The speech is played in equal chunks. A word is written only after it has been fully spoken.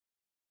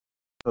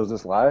So is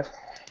this live?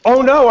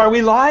 Oh no, are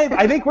we live?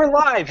 I think we're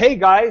live. Hey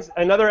guys,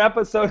 another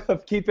episode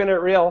of Keeping It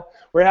Real.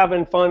 We're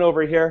having fun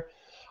over here.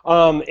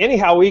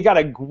 Anyhow, we got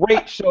a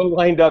great show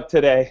lined up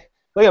today.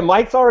 Look at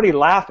Mike's already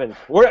laughing.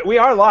 We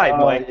are live,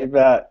 Mike. You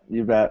bet.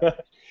 You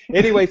bet.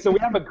 Anyway, so we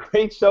have a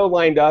great show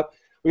lined up.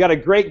 We got a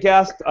great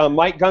guest,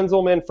 Mike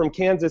Gunselman from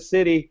Kansas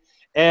City,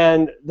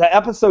 and the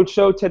episode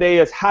show today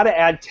is how to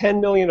add 10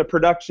 million of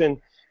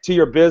production to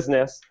your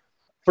business.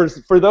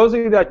 For those of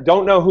you that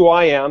don't know who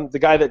I am, the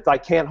guy that I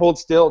can't hold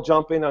still,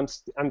 jumping,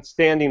 I'm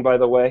standing, by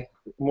the way,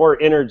 more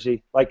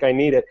energy, like I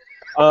need it.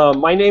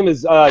 My name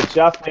is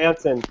Jeff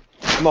Manson.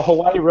 I'm a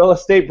Hawaii real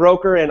estate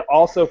broker and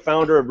also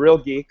founder of Real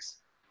Geeks.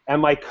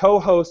 And my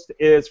co-host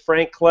is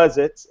Frank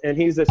Klesitz, and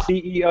he's the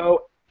CEO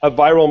of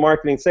Viral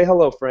Marketing. Say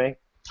hello, Frank.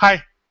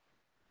 Hi.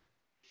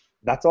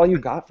 That's all you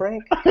got,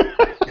 Frank?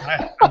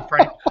 Hi, I'm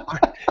Frank.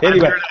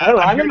 Anyway, I don't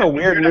know. I'm in a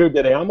weird mood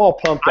today. I'm all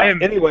pumped up. I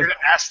am anyway, here to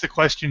ask the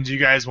questions you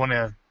guys want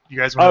to.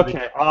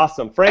 Okay,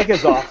 awesome. Frank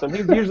is awesome.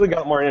 He's usually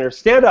got more energy.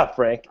 Stand up,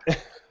 Frank.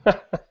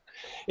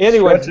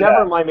 Anyway,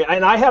 never mind me.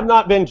 And I have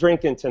not been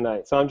drinking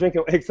tonight, so I'm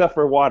drinking except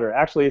for water.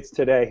 Actually, it's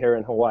today here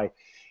in Hawaii.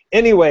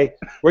 Anyway,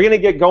 we're going to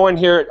get going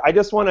here. I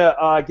just want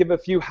to give a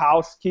few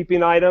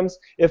housekeeping items.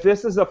 If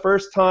this is the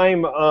first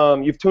time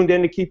you've tuned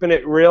in to Keeping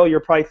It Real, you're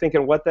probably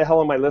thinking, what the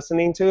hell am I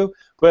listening to?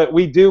 But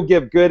we do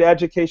give good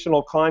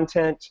educational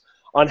content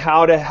on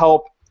how to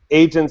help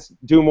agents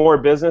do more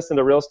business in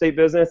the real estate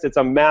business. It's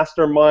a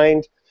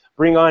mastermind.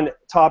 Bring on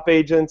top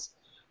agents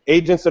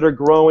that are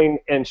growing,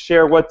 and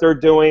share what they're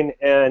doing.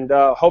 And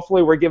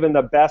hopefully we're giving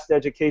the best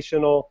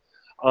educational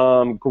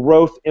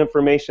growth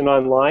information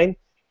online.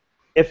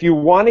 If you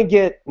want to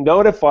get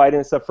notified,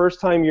 and it's the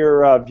first time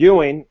you're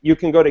viewing, you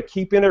can go to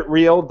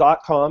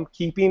keepingitreal.com,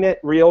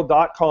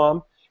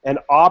 keepingitreal.com, and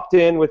opt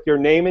in with your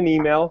name and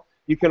email.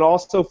 You can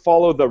also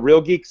follow the Real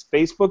Geeks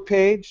Facebook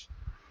page,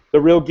 the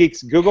Real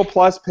Geeks Google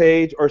Plus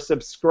page, or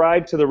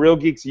subscribe to the Real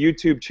Geeks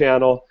YouTube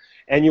channel,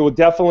 and you will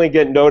definitely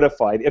get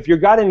notified. If you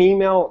got an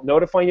email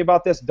notifying you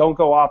about this, don't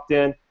go opt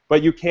in,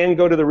 but you can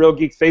go to the Real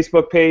Geeks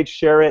Facebook page,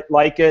 share it,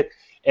 like it,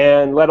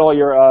 and let all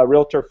your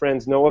realtor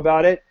friends know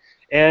about it.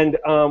 And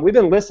we've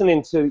been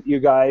listening to you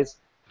guys.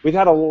 We've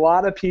had a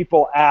lot of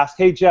people ask,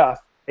 hey, Jeff,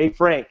 hey,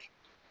 Frank,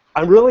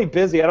 I'm really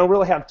busy. I don't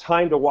really have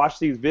time to watch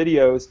these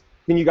videos.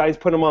 Can you guys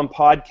put them on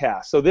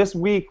podcasts? So this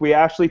week, we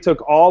actually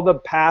took all the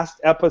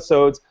past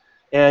episodes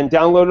and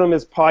downloaded them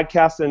as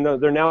podcasts, and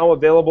they're now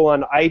available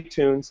on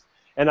iTunes.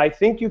 And I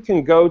think you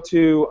can go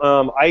to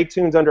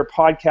iTunes under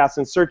podcasts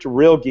and search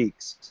Real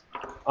Geeks.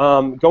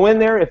 Go in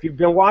there. If you've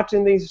been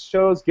watching these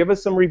shows, give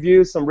us some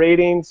reviews, some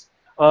ratings.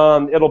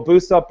 It'll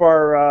boost up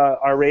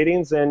our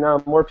ratings, and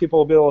more people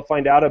will be able to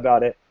find out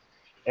about it.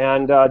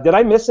 And did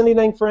I miss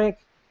anything, Frank?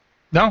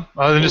 No,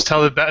 other than just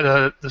tell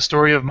the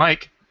story of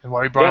Mike and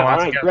why we brought him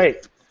on together.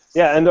 Great.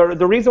 Yeah, and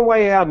the reason why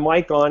I have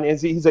Mike on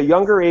is he's a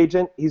younger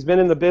agent. He's been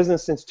in the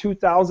business since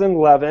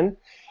 2011,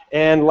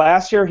 and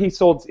last year he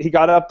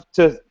got up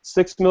to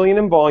 $6 million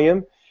in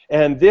volume,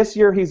 and this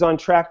year he's on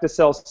track to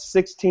sell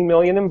 $16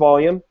 million in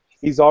volume.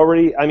 He's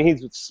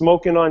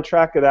smoking on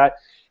track of that.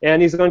 And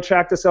he's on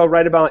track to sell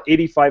right about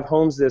 85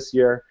 homes this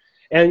year.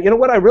 And you know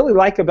what I really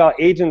like about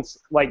agents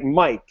like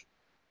Mike?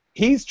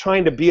 He's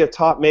trying to be a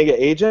top mega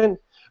agent,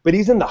 but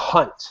he's in the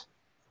hunt.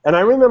 And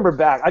I remember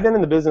back, I've been in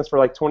the business for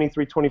like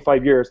 23,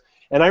 25 years,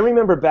 and I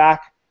remember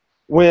back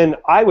when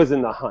I was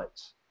in the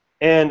hunt.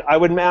 And I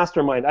would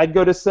mastermind. I'd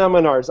go to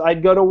seminars.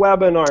 I'd go to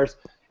webinars.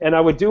 And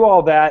I would do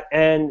all that.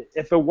 And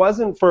if it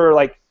wasn't for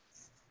like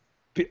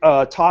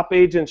top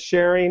agents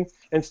sharing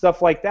and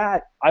stuff like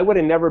that, I would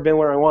have never been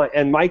where I want.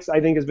 And Mike's, I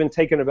think, has been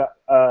taking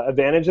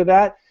advantage of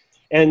that.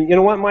 And you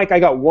know what, Mike? I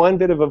got one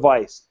bit of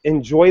advice.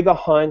 Enjoy the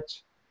hunt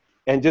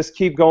and just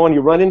keep going.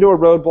 You run into a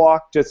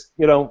roadblock, just,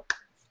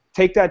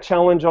 take that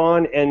challenge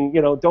on, and,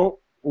 don't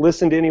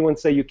listen to anyone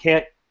say it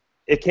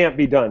can't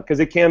be done,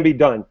 because it can be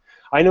done.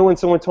 I know when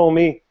someone told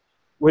me,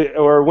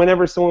 or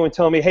whenever someone would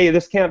tell me, hey,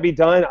 this can't be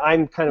done,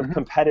 I'm kind of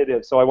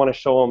competitive, so I want to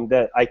show them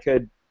that I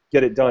could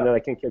get it done and I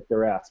can kick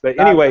their ass. But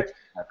anyway,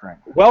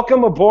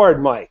 welcome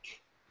aboard,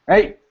 Mike.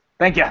 Hey,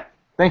 thank you.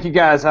 Thank you,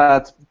 guys.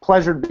 It's a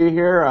pleasure to be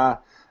here.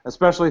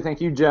 Especially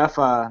thank you, Jeff.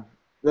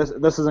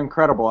 This is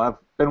incredible. I've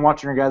been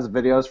watching your guys'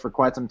 videos for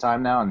quite some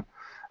time now and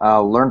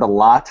learned a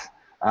lot.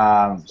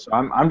 So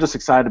I'm just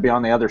excited to be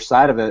on the other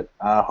side of it.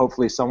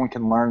 Hopefully someone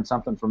can learn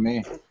something from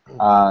me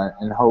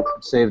and hope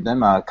save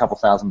them a couple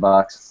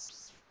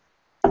 $1,000.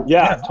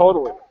 Yeah,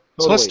 totally.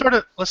 So let's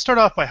start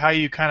off by how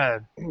you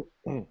kind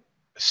of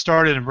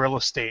started in real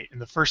estate and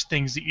the first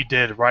things that you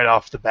did right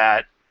off the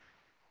bat,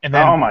 and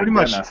then pretty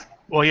much.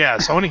 Well, yeah.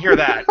 So I want to hear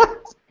that,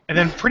 and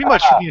then pretty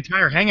much for the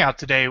entire hangout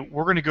today,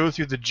 we're going to go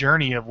through the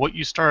journey of what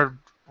you started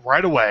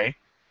right away,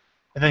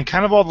 and then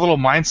kind of all the little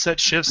mindset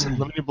shifts and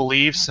limiting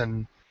beliefs,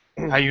 and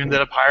how you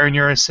ended up hiring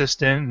your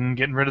assistant and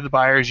getting rid of the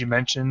buyers you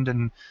mentioned,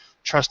 and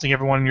trusting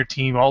everyone in your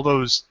team. All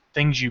those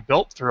things you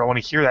built through. I want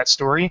to hear that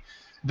story.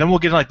 Then we'll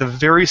get like the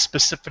very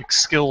specific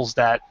skills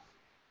that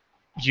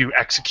you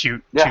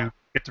execute to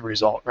get the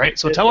result, right?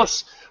 So tell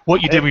us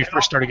what you did when you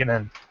first started getting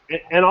in.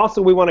 And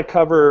also we want to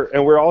cover,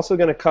 and we're also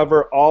going to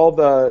cover all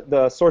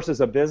the sources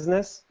of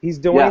business he's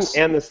doing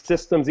and the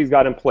systems he's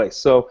got in place.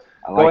 So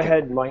go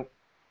ahead, Mike.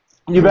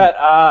 You bet.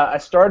 I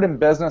started in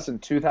business in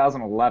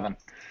 2011.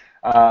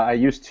 I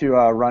used to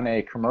run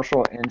a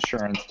commercial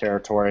insurance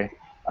territory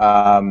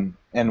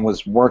and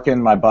was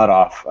working my butt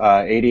off,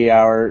 80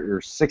 hours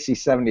or 60,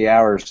 70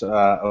 hours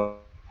a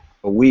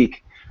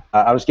week.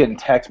 I was getting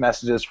text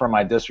messages from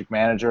my district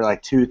manager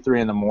like 2,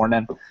 3 in the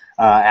morning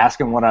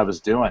asking what I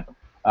was doing.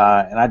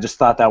 And I just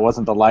thought that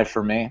wasn't the life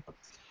for me.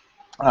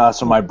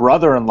 So my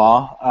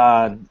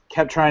brother-in-law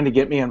kept trying to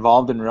get me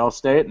involved in real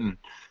estate, and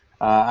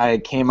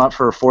I came up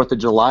for 4th of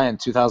July in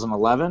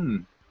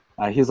 2011,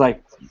 and he's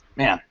like,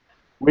 man,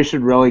 we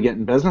should really get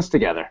in business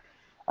together.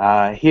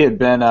 He had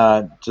been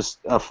just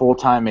a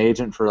full-time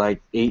agent for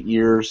like 8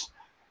 years,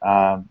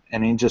 and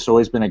he'd just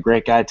always been a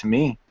great guy to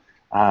me.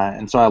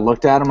 And so I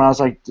looked at him and I was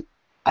like,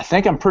 I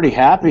think I'm pretty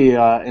happy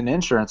in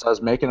insurance. I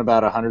was making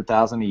about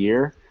 $100,000 a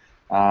year.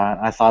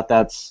 I thought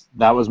that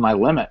was my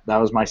limit. That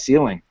was my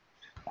ceiling.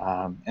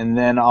 And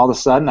then all of a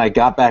sudden I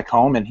got back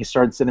home and he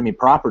started sending me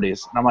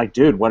properties. And I'm like,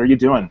 dude, what are you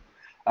doing?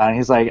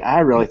 He's like, I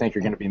really think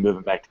you're going to be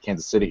moving back to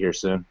Kansas City here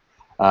soon.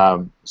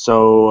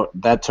 So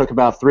that took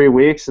about 3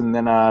 weeks, and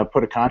then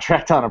put a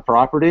contract on a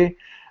property,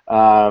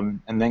 and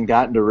then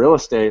got into real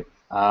estate.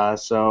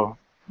 So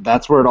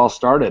that's where it all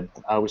started.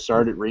 We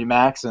started at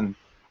RE/MAX, and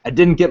I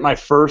didn't get my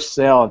first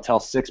sale until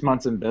 6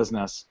 months in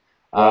business.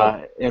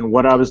 And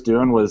what I was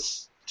doing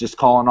was just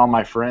calling all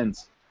my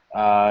friends,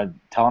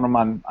 telling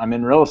them I'm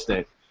in real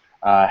estate.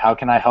 How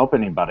can I help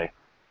anybody?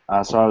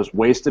 So I was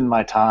wasting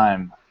my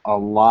time a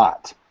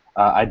lot.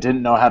 I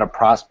didn't know how to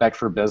prospect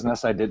for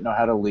business. I didn't know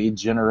how to lead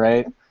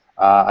generate.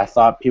 I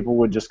thought people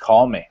would just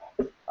call me.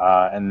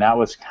 And that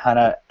was kind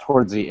of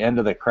towards the end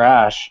of the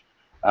crash.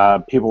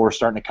 People were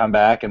starting to come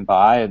back and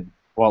buy. And,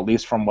 well, at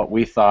least from what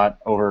we thought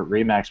over at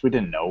RE/MAX, we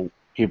didn't know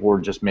people were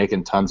just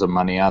making tons of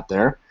money out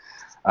there.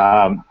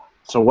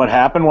 So what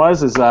happened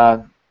was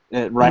right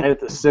at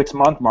the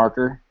 6-month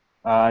marker,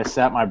 I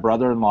sat my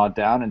brother-in-law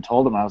down and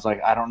told him, I was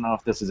like, I don't know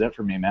if this is it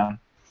for me, man.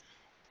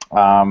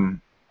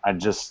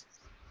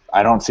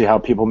 I don't see how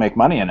people make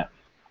money in it.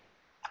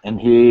 And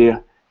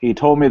he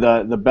told me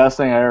the best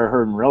thing I ever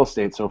heard in real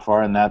estate so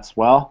far, and that's,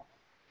 well,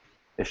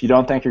 if you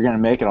don't think you're going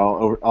to make it,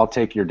 I'll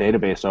take your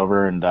database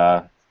over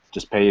and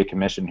just pay you a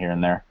commission here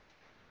and there.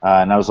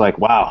 And I was like,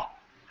 wow,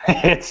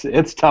 it's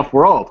a tough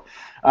world.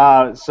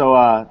 So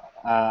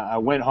I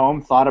went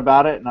home, thought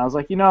about it, and I was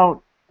like,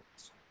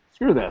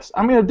 screw this.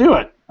 I'm going to do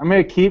it. I'm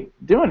going to keep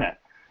doing it.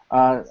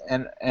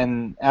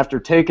 And after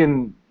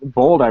taking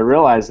Bold, I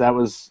realized that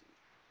was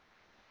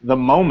the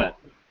moment,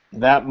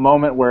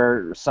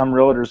 where some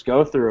realtors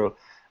go through,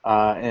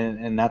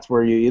 and that's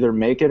where you either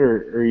make it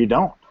or you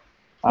don't.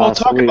 Well,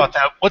 talk about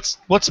that.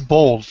 What's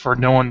Bold for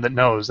no one that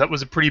knows? That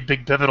was a pretty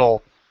big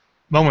pivotal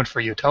moment for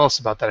you. Tell us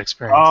about that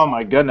experience. Oh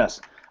my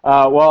goodness.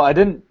 Well, I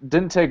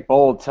didn't take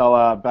Bold till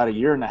about 1.5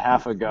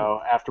 years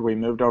ago after we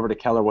moved over to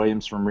Keller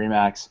Williams from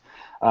RE/MAX.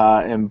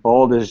 And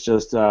Bold is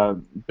just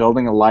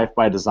building a life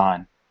by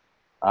design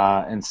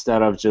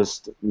instead of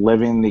just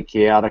living the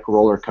chaotic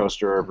roller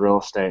coaster of real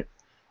estate.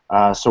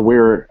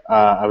 So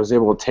I was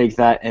able to take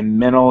that and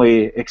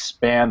mentally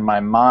expand my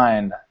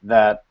mind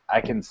that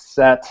I can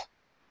set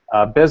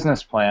a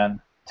business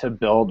plan to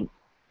build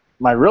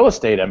my real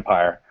estate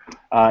empire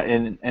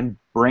and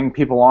bring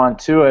people on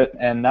to it.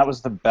 And that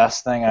was the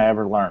best thing I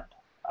ever learned,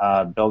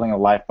 building a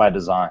life by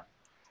design.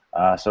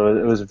 So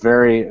it was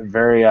very,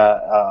 very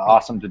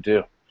awesome to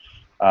do.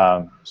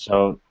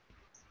 So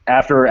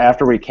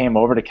after we came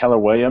over to Keller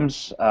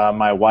Williams,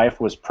 my wife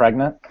was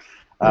pregnant.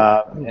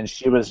 And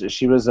she was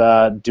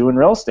doing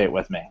real estate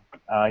with me.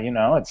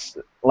 It's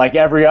like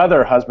every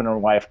other husband and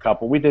wife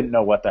couple. We didn't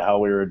know what the hell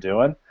we were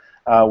doing.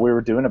 We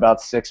were doing about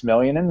 $6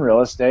 million in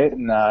real estate,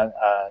 and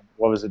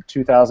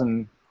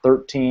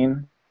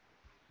 2013,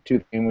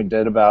 we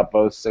did about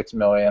both $6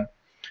 million.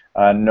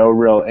 No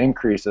real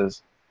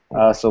increases.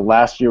 So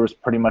last year was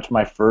pretty much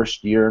my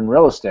first year in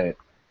real estate,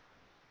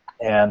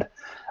 and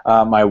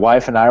my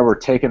wife and I were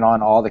taking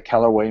on all the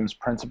Keller Williams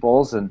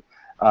principles and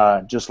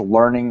just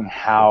learning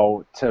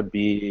how to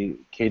be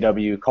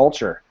KW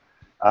culture.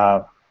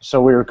 So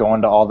we were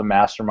going to all the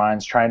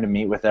masterminds, trying to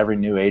meet with every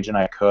new agent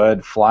I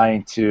could,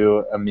 flying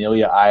to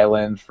Amelia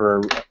Island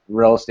for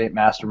real estate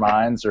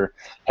masterminds, or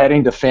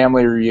heading to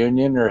family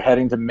reunion, or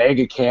heading to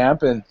mega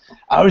camp. And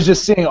I was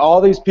just seeing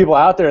all these people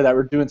out there that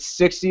were doing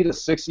 60 to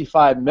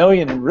 65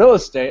 million in real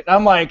estate. And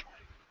I'm like,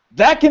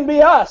 that can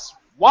be us.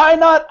 Why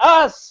not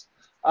us?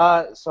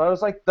 So I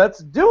was like, let's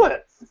do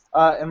it.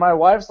 And my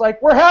wife's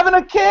like, we're having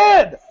a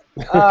kid.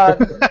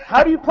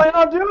 How do you plan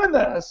on doing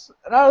this?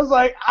 And I was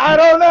like, I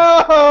don't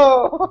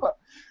know.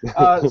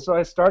 So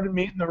I started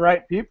meeting the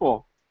right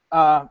people.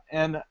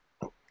 And,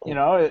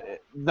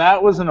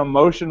 that was an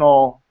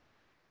emotional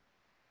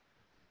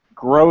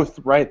growth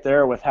right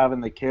there with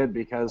having the kid,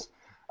 because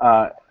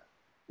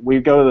we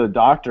go to the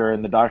doctor,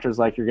 and the doctor's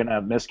like, you're going to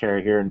have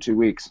miscarry here in 2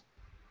 weeks.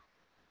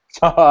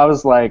 So I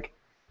was like,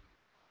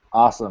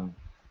 awesome.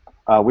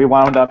 We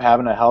wound up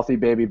having a healthy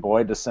baby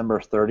boy December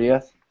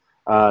 30th,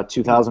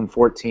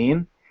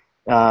 2014,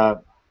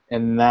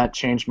 and that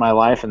changed my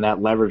life, and that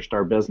leveraged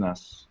our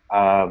business.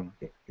 I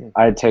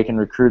had taken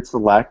Recruit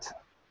Select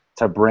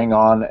to bring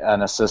on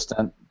an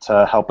assistant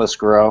to help us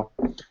grow,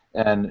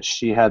 and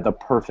she had the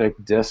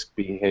perfect disc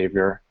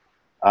behavior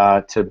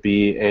to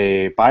be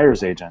a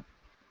buyer's agent,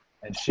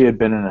 and she had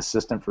been an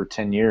assistant for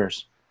 10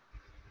 years.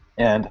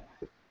 And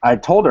I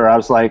told her, I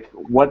was like,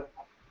 what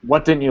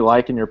didn't you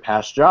like in your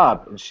past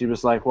job? And she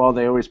was like, well,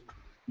 they always,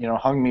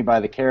 hung me by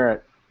the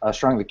carrot,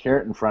 strung the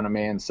carrot in front of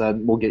me and said,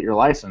 we'll get your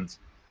license.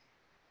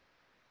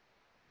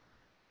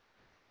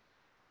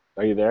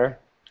 Are you there?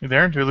 You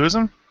there? Did we lose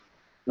him?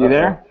 You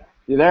there?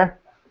 You there?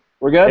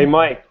 We're good? Hey,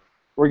 Mike.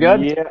 We're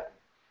good? Yeah.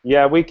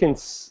 Yeah, we can.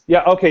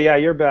 Yeah, okay, yeah,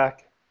 you're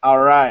back. All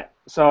right.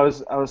 So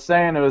I was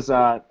saying it was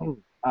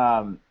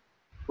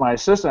my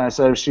assistant. I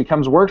said if she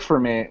comes work for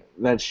me,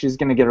 that she's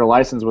going to get her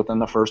license within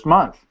the first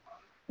month.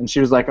 And she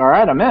was like, all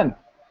right, I'm in.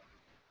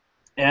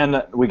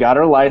 And we got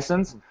her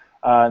license.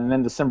 And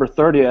then December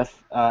 30th,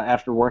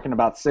 after working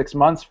about 6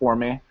 months for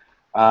me,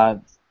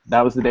 that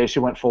was the day she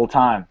went full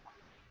time.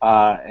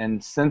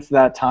 And since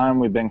that time,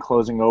 we've been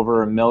closing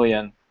over $1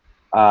 million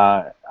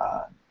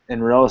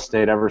in real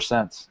estate ever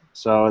since.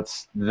 So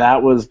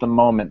that was the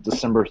moment,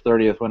 December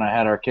 30th, when I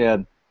had our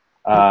kid,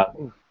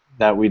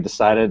 that we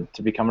decided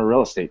to become a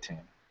real estate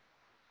team.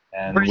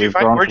 And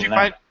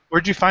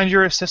where'd you find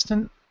your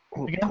assistant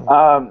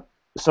again?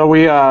 So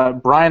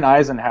Brian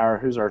Eisenhower,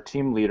 who's our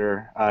team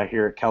leader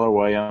here at Keller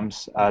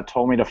Williams,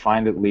 told me to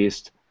find at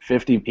least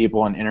 50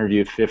 people and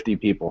interviewed 50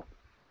 people.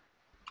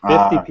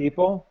 50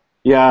 people?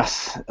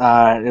 Yes.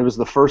 It was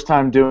the first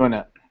time doing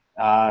it.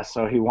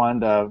 So he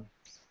wanted to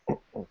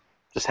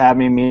just have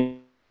me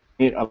meet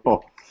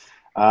people.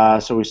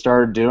 So we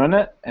started doing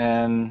it,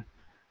 and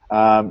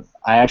I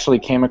actually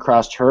came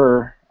across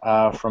her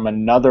from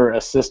another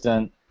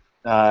assistant.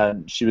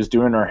 She was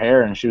doing her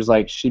hair, and she was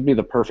like, she'd be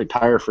the perfect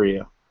hire for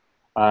you.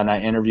 And I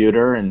interviewed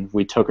her, and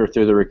we took her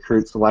through the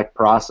Recruit Select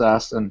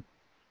process, and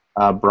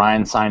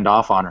Brian signed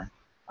off on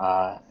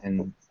her,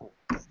 and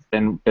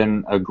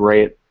been a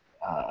great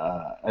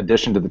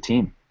addition to the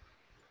team.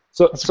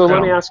 So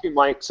let me ask you,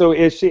 Mike. So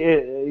is she?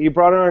 You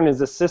brought her on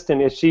as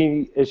assistant. Is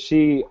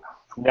she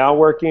now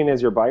working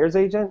as your buyer's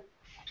agent,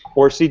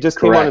 or she just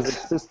came on as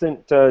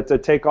assistant to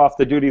take off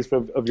the duties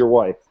of your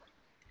wife?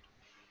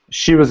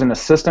 She was an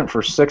assistant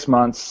for 6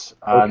 months,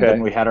 and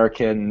then we had our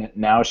kid, and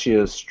now she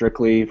is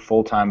strictly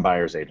full-time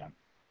buyer's agent.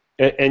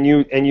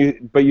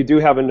 But you do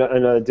have an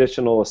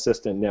additional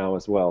assistant now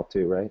as well,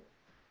 too, right?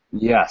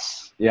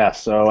 Yes.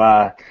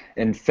 So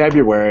in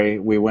February,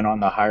 we went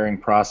on the hiring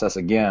process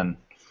again,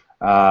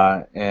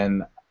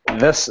 and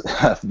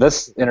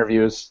this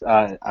interviews,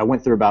 I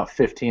went through about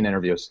 15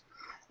 interviews,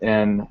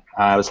 and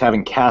I was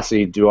having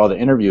Cassie do all the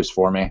interviews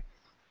for me.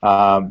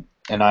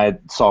 And I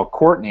saw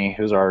Courtney,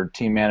 who's our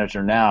team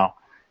manager now,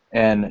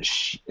 and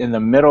in the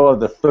middle of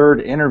the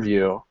third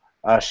interview,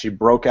 she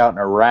broke out in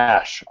a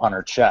rash on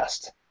her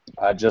chest,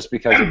 just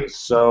because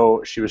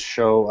she was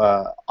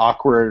so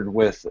awkward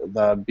with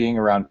being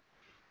around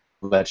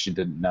people that she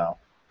didn't know.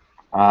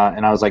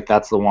 And I was like,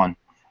 that's the one.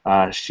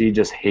 She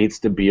just hates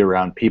to be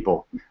around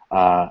people.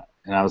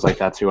 And I was like,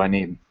 that's who I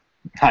need.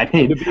 I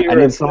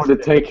need someone to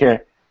take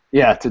care.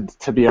 Yeah,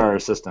 to be our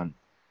assistant.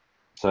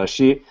 So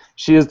she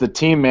is the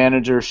team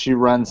manager. She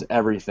runs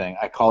everything.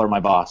 I call her my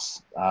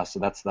boss. So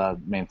that's the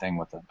main thing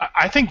with it.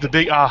 I think the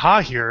big aha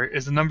here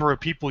is the number of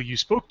people you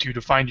spoke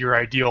to find your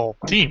ideal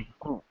team.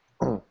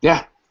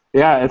 Yeah.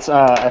 It's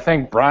I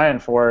thank Brian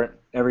for it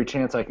every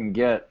chance I can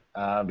get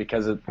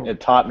because it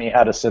taught me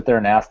how to sit there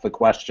and ask the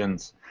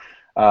questions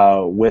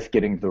with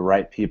getting the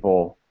right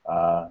people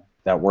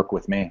that work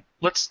with me.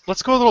 Let's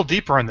go a little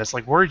deeper on this.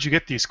 Like, where did you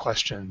get these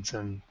questions,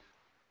 and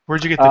where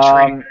did you get the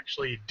training to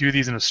actually do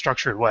these in a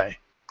structured way?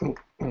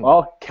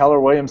 Well, Keller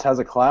Williams has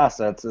a class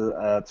that's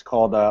it's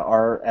called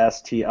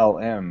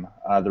RSTLM,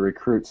 the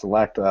Recruit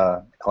Select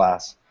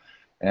class,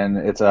 and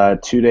it's a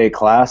 2-day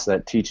class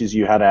that teaches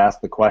you how to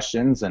ask the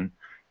questions and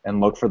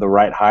look for the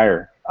right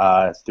hire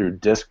through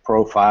disc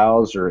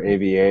profiles or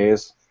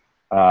AVAs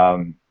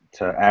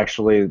to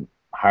actually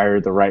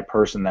hire the right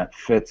person that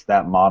fits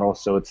that model,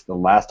 so it's the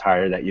last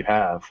hire that you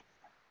have.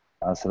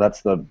 So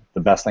that's the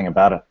best thing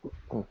about it.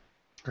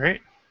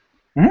 Great.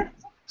 Mm-hmm.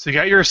 So you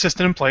got your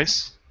assistant in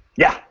place.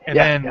 Yeah. And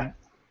then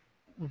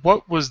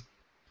what was,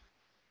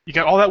 you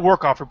got all that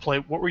work off your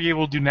plate, what were you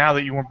able to do now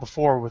that you weren't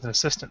before with an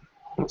assistant?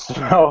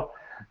 So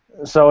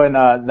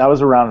that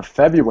was around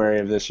February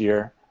of this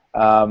year.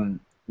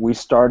 We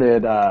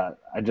started, I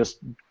just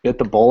bit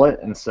the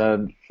bullet and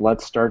said,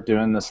 let's start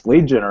doing this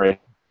lead generation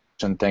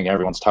thing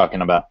everyone's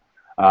talking about.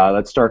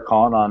 Let's start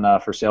calling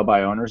on for sale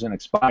by owners and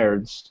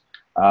expireds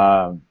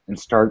and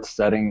start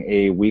setting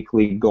a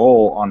weekly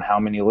goal on how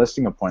many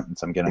listing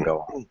appointments I'm going to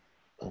go on.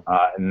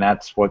 And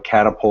that's what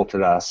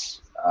catapulted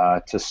us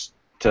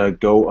to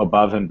go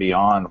above and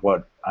beyond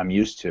what I'm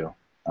used to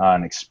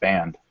and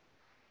expand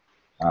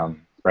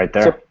right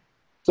there.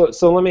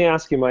 So let me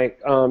ask you, Mike.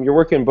 You're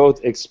working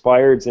both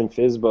expireds and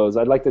FSBOs.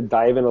 I'd like to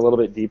dive in a little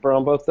bit deeper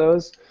on both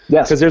those.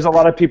 Yes. Because there's a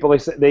lot of people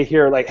they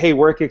hear like, hey,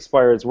 work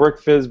expireds,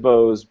 work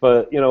FSBOs,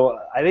 but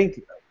I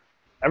think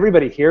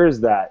everybody hears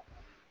that,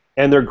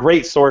 and they're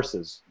great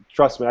sources.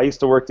 Trust me, I used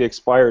to work the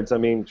expireds. I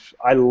mean,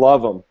 I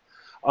love them.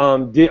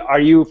 Are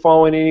you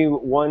following any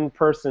one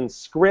person's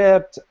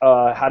script?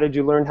 How did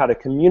you learn how to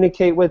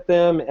communicate with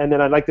them? And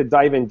then I'd like to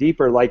dive in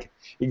deeper, like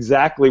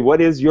exactly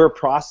what is your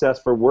process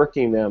for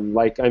working them?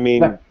 Like, I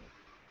mean,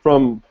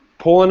 from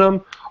pulling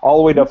them all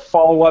the way to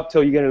follow up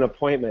till you get an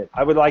appointment.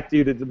 I would like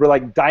you to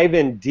like dive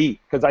in deep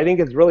because I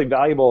think it's really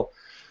valuable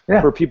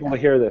for people to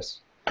hear this.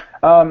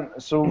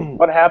 So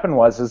what happened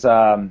was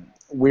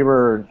we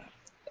were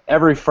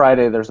every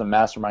Friday there's a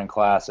mastermind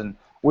class, and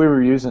we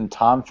were using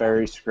Tom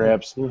Ferry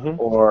scripts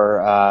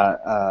or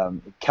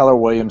Keller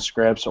Williams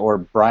scripts, or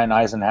Brian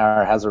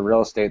Eisenhower has a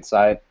real estate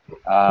site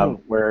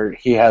where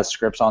he has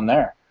scripts on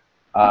there.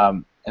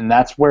 And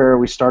that's where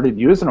we started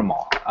using them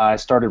all. I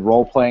started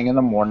role-playing in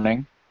the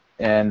morning,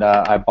 and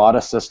I bought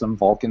a system,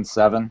 Vulcan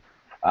 7.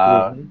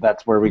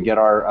 That's where we get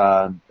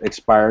our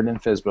expired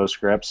and FSBO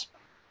scripts.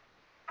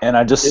 And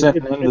I just sent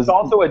it's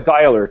also a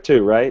dialer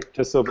too, right?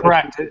 Just so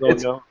correct.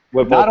 It's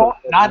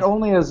not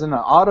only as an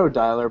auto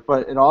dialer,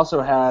 but it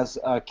also has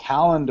a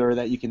calendar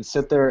that you can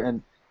sit there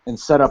and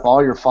set up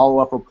all your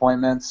follow-up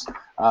appointments,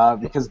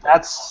 because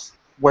that's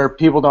where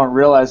people don't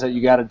realize that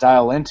you got to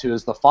dial into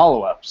is the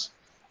follow-ups.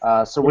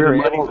 So we were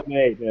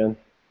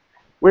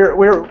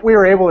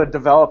able to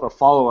develop a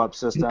follow-up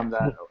system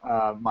that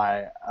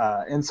my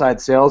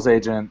inside sales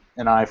agent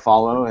and I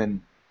follow,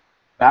 and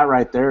that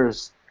right there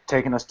is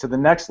taking us to the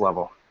next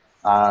level.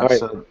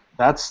 So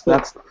that's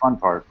the fun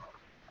part.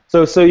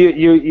 So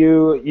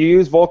you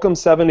use Vulcan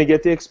 7 to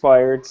get the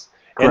expireds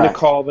and to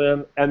call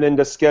them, and then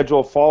to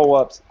schedule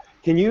follow-ups.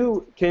 Are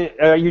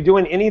you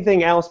doing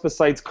anything else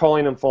besides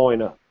calling and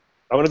following up?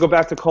 I want to go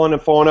back to calling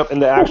and following up and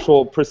the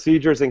actual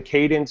procedures and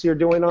cadence you're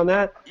doing on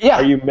that. Yeah.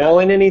 Are you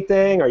mailing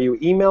anything? Are you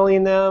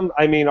emailing them?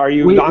 I mean, are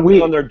you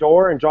knocking on their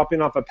door and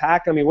dropping off a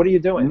pack? I mean, what are you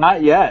doing?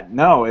 Not yet.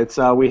 No, it's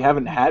we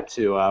haven't had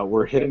to.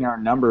 We're hitting our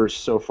numbers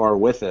so far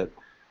with it.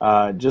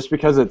 Just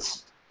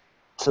because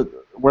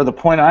where the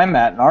point I'm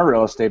at in our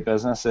real estate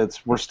business,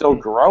 we're still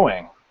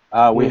growing.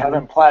 We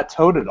haven't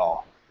plateaued at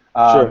all.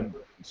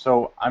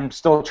 So I'm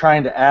still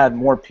trying to add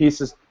more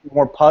pieces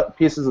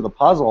of the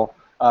puzzle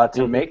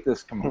to make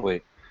this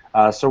complete.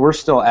 So we're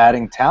still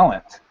adding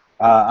talent.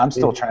 I'm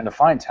still trying to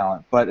find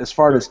talent. But as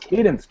far as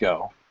cadence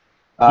go,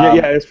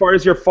 as far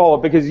as your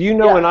follow-up, because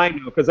and I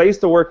know, because I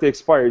used to work the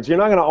expireds, you're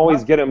not going to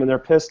always get them and they're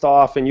pissed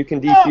off, and you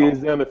can defuse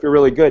them if you're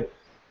really good.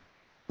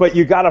 But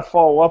you got to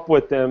follow up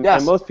with them,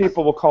 and most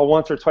people will call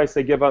once or twice,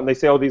 they give up, and they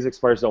say, "Oh, these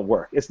expires don't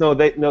work." It's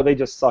they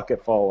just suck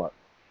at follow-up.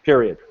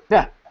 Period.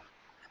 Yeah.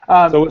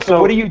 So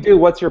what do you do?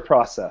 What's your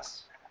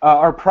process?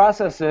 Our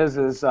process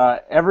is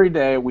every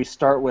day we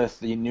start with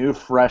the new,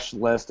 fresh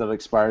list of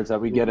expireds that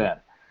we get in.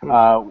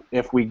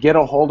 If we get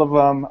a hold of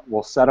them,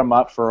 we'll set them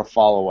up for a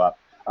follow-up,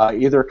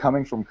 either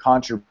coming from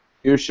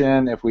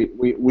contribution. If we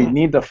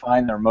need to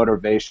find their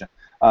motivation.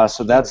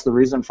 So that's the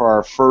reason for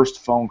our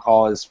first phone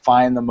call is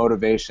find the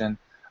motivation.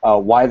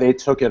 Why they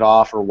took it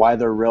off, or why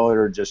their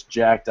realtor just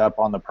jacked up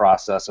on the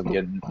process of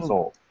getting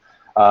sold.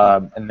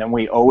 And then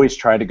we always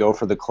try to go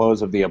for the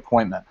close of the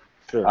appointment.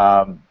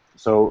 Sure.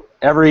 So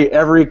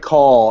every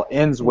call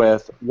ends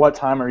with, what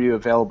time are you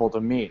available to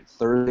meet?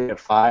 Thursday at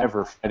 5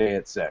 or Friday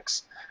at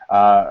 6,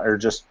 or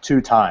just 2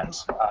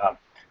 times.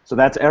 So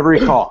that's every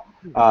call.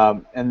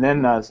 And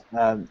then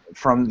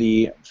from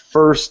the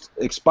first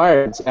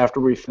expireds,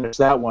 after we finish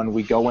that one,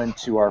 we go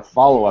into our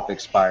follow-up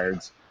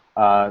expireds.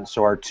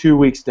 So our 2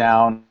 weeks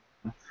down,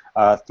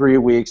 3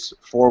 weeks,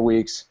 4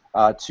 weeks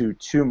to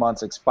 2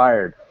 months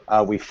expired,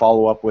 we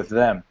follow up with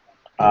them.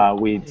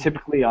 We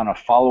typically on a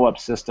follow-up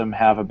system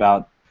have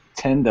about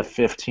 10 to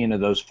 15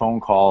 of those phone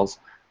calls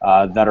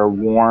that are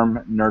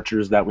warm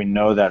nurtures that we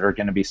know that are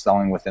going to be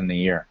selling within the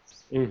year.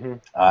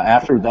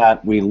 After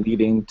that, we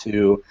lead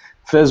into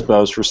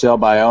FSBOs, for sale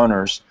by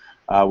owners.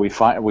 We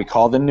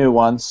call the new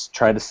ones,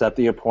 try to set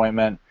the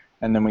appointment,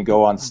 and then we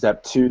go on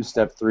step 2,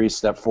 step 3,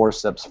 step 4,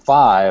 steps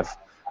 5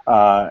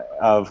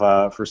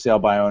 of for sale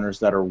by owners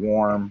that are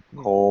warm,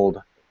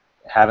 cold,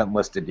 haven't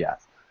listed yet.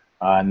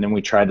 And then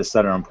we try to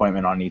set an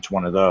appointment on each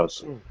one of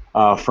those.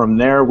 From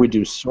there, we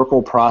do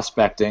circle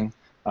prospecting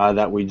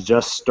that we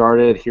just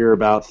started here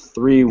about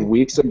 3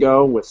 weeks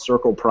ago with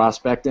circle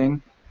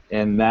prospecting,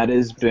 and that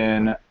has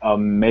been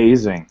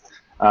amazing.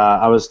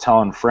 I was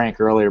telling Frank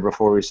earlier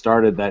before we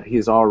started that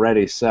he's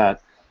already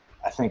set,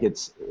 I think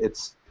it's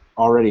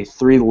already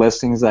 3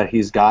 listings that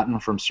he's gotten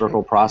from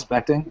circle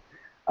prospecting.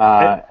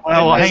 Hang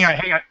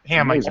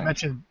on, Mike. You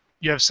mentioned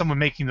you have someone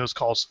making those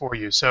calls for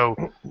you. So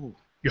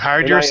you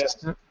hired your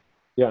assistant.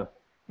 Yeah.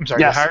 I'm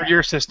sorry. Yes. You hired your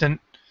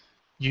assistant.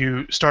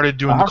 You started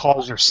doing the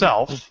calls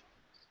yourself,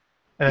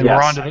 and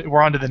then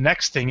we're on to the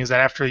next thing. Is that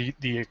after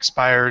the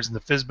expires and the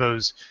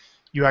FSBOs,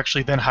 you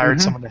actually then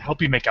hired someone to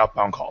help you make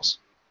outbound calls?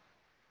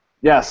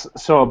 Yes.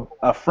 So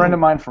a friend of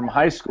mine from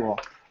high school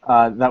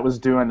that was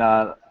doing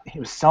he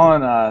was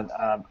selling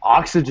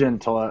oxygen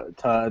to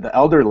the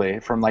elderly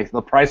from like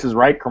the Price is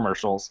Right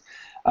commercials.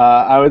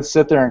 I would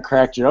sit there and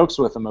crack jokes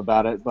with him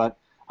about it, but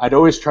I'd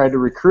always tried to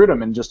recruit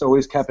him and just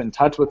always kept in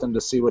touch with him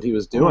to see what he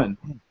was doing.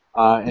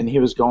 And he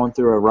was going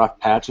through a rough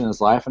patch in his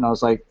life, and I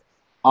was like,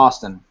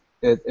 Austin,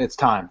 it's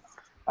time.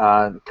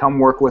 Come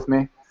work with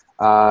me,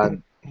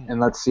 and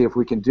let's see if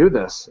we can do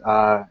this.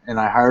 And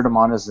I hired him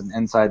on as an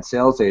inside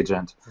sales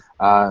agent.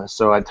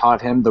 So I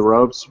taught him the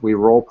ropes. We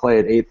role play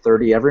at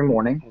 8:30 every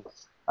morning,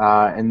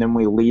 and then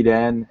we lead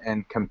in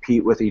and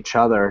compete with each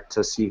other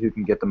to see who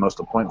can get the most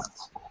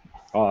appointments.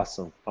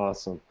 Awesome,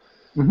 awesome.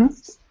 Mm-hmm.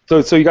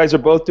 So you guys are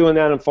both doing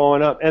that and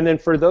following up. And then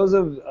for those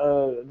of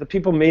the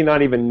people may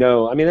not even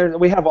know, I mean,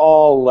 we have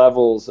all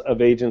levels of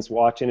agents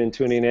watching and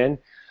tuning in.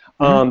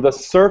 The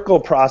circle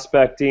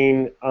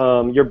prospecting,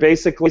 you're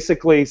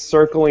basically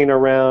circling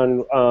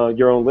around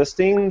your own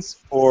listings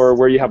or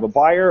where you have a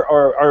buyer,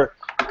 or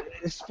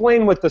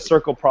explain what the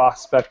circle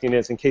prospecting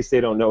is in case they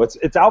don't know.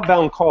 It's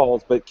outbound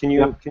calls, but can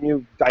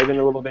you dive in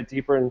a little bit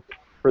deeper and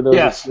for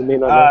those who may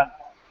not know?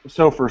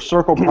 So for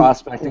circle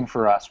prospecting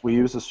for us, we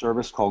use a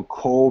service called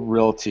Cold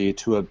Realty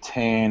to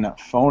obtain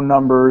phone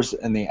numbers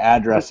and the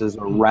addresses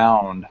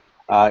around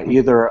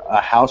either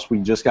a house we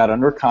just got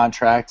under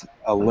contract,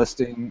 a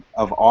listing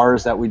of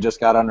ours that we just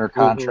got under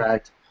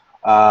contract,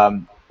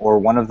 or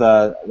one of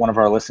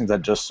our listings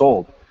that just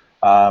sold.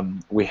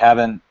 We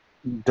haven't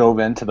dove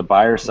into the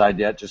buyer side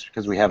yet just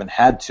because we haven't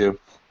had to,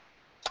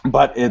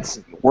 but it's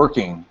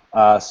working.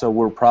 So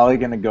we're probably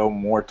going to go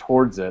more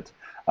towards it.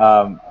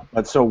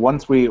 But so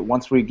once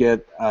we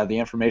get the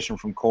information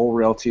from Cole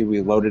Realty,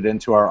 we load it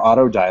into our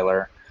auto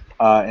dialer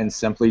and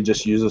simply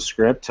just use a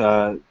script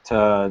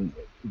to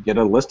get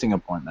a listing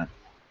appointment.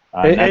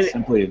 That's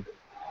simply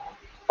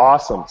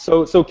awesome.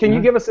 So can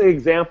you give us an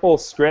example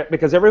script,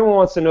 because everyone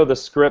wants to know the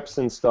scripts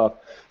and stuff.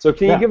 So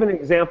can you give an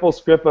example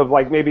script of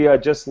like maybe a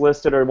just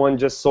listed or one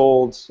just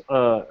sold?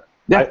 So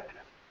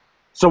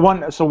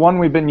one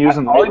we've been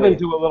using. I'll even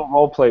do a little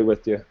role play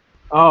with you.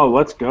 Oh,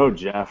 let's go,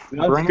 Jeff.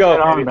 Let's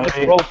go, baby. Let's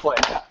role play.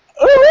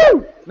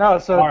 No,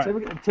 so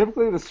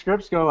typically the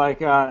scripts go like,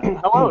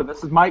 hello,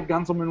 this is Mike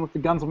Gunselman with the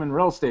Gunselman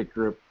Real Estate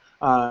Group.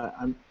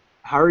 How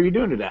are you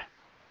doing today?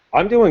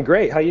 I'm doing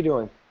great. How you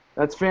doing?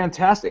 That's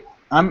fantastic.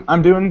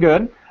 I'm doing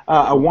good.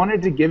 I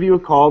wanted to give you a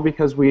call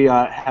because we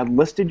had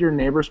listed your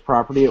neighbor's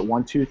property at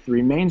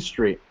 123 Main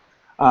Street.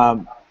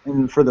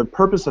 And for the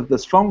purpose of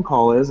this phone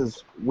call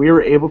is we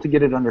were able to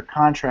get it under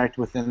contract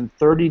within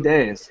 30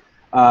 days.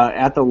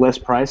 At the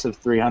list price of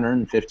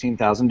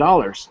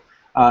 $315,000.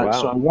 Wow.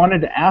 So I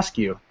wanted to ask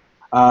you,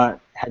 have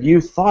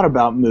you thought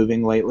about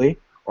moving lately,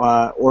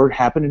 or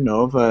happen to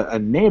know of a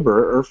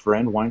neighbor or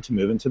friend wanting to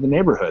move into the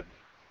neighborhood?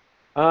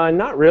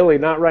 Not really,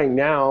 not right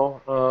now,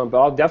 but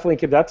I'll definitely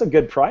give. That's a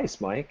good price,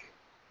 Mike.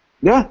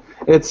 Yeah,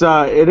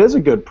 it is a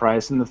good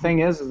price, and the thing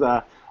is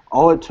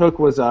all it took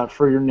was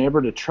for your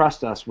neighbor to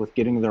trust us with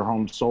getting their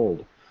home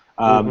sold.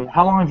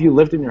 How long have you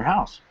lived in your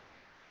house?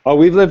 Oh,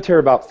 we've lived here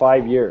about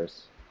 5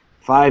 years.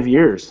 5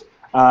 years.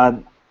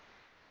 And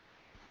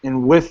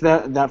with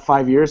that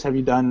 5 years, have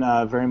you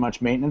done very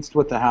much maintenance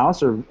with the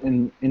house or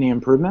any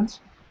improvements?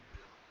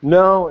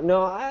 No.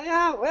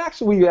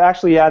 We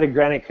actually added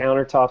granite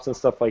countertops and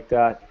stuff like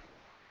that.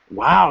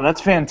 Wow, that's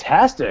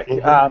fantastic.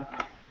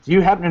 Do you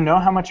happen to know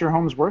how much your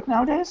home's worth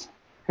nowadays?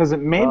 Because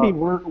it may be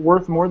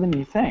worth more than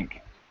you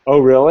think. Oh,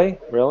 really?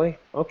 Really?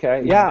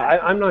 Okay. Yeah,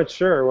 I'm not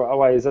sure.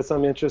 Why is that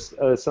something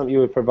something you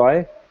would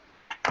provide?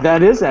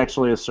 That is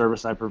actually a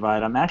service I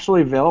provide. I'm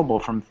actually available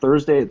from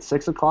Thursday at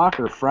 6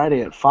 o'clock or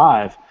Friday at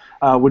 5.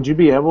 Would you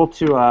be able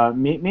to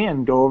meet me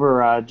and go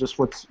over just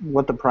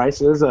what the price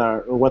is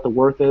or what the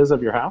worth is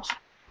of your house?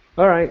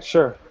 All right,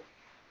 sure.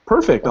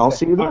 Perfect. Okay. I'll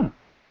see you then.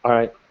 All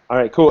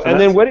right, cool. So and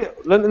then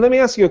let me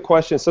ask you a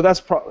question. So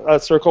that's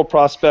circle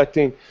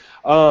prospecting.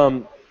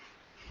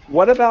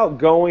 What about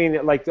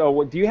going, like,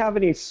 do you have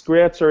any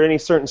scripts or any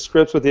certain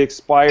scripts with the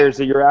expires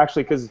that you're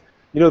actually, because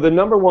the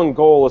number one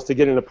goal is to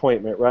get an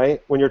appointment,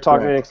 right? When you're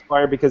talking to an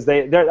expired, because the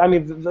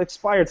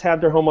expireds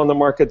have their home on the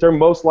market. They're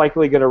most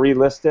likely going to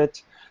relist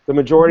it. The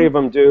majority of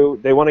them do.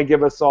 They want to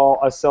give us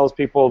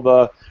salespeople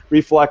the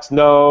reflex,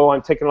 no,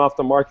 I'm taking it off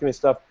the market and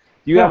stuff.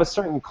 Do you have a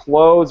certain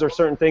close or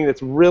certain thing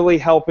that's really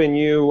helping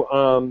you,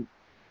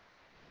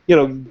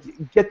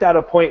 get that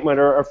appointment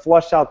or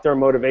flush out their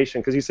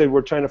motivation? Because you said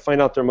we're trying to find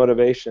out their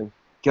motivation.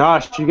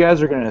 Gosh, you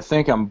guys are going to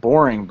think I'm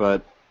boring,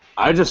 but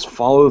I just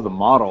follow the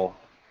model.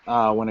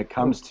 When it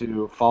comes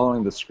to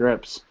following the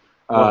scripts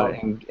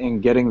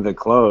and getting the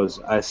close,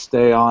 I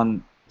stay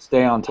on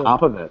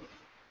top of it.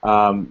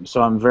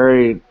 So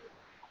I'm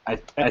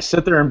I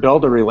sit there and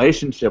build a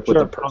relationship with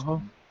the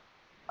person.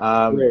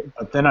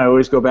 But then I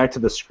always go back to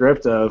the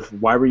script of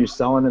why were you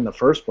selling in the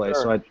first place.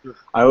 So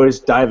I always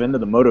dive into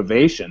the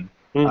motivation.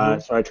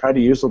 So I try to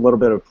use a little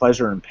bit of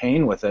pleasure and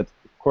pain with it.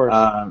 Of course.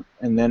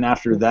 And then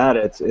after that,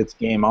 it's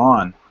game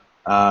on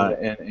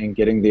and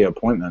getting the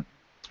appointment.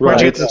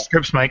 Where'd you get the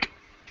scripts, Mike?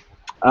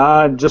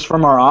 Just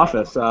from our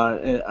office.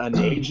 An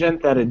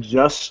agent that had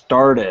just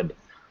started,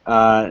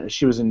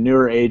 she was a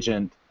newer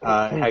agent,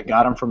 had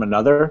got them from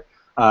another.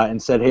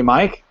 and said, "Hey,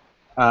 Mike,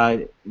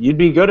 you'd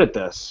be good at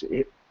this.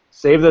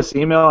 Save this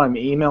email. I'm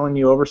emailing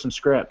you over some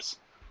scripts."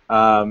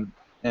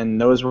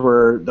 And those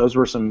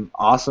were some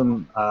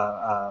awesome.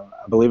 I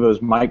believe it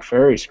was Mike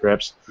Ferry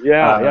scripts.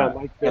 Yeah,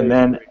 Mike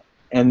Ferry.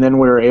 And then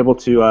we were able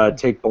to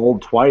take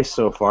Bold twice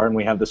so far, and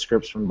we have the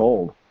scripts from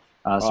Bold.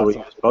 Awesome. So we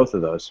used both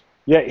of those.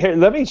 Yeah, here,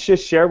 let me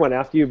just share one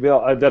after you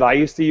built that I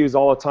used to use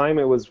all the time.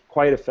 It was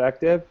quite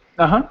effective.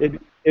 After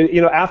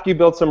you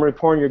build some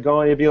rapport and you're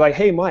going, you'd be like,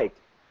 "Hey, Mike,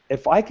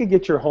 if I could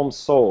get your home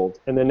sold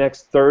in the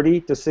next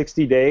 30 to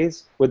 60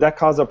 days, would that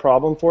cause a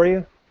problem for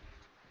you?"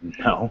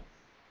 No.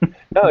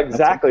 No,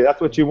 exactly. That's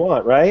what you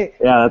want, right?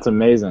 Yeah, that's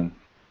amazing.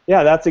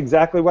 Yeah, that's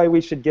exactly why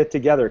we should get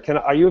together.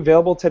 Are you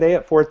available today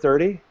at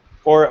 4:30,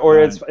 or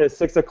is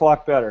 6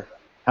 o'clock better?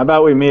 How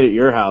about we meet at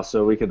your house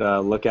so we could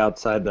look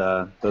outside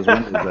those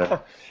windows there?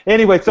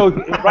 Anyway, so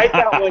write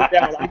that one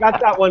down. I got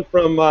that one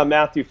from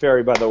Matthew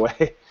Ferry, by the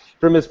way,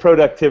 from his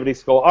productivity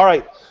school. All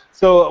right,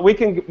 so we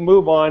can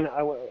move on.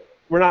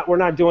 We're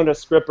not doing a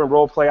script and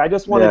role play. I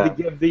just wanted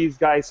to give these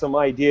guys some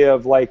idea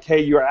of like, hey,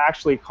 you're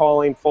actually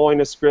calling,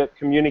 following a script,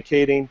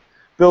 communicating,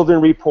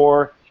 building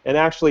rapport, and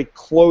actually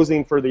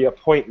closing for the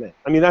appointment.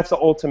 I mean, that's the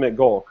ultimate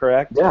goal,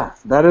 correct? Yeah,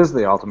 that is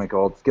the ultimate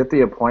goal. Get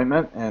the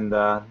appointment and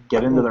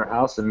get into their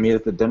house and meet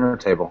at the dinner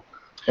table.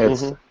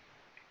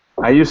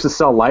 I used to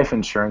sell life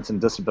insurance and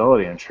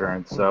disability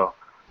insurance, so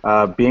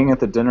being at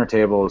the dinner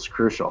table is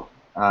crucial.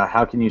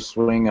 How can you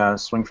swing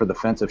for the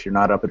fence if you're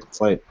not up at the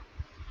plate?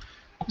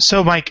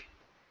 So, Mike,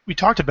 we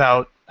talked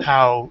about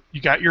how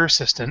you got your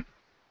assistant.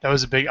 That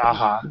was a big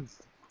aha.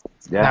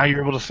 Yeah. Now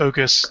you're able to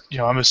focus.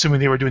 I'm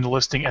assuming they were doing the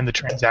listing and the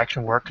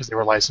transaction work because they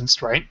were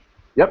licensed, right?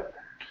 Yep.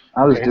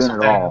 I was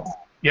doing it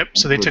all. Yep.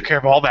 So they took care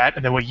of all that,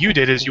 and then what you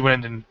did is you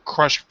went and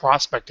crushed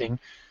prospecting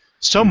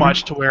so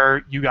much to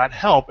where you got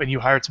help and you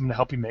hired someone to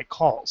help you make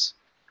calls.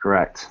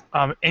 Correct.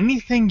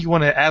 Anything you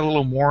want to add a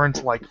little more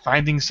into like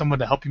finding someone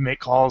to help you make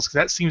calls? Because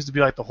that seems to be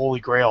like the holy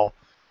grail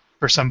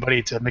for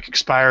somebody to make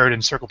expired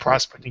and circle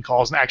prospecting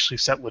calls and actually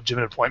set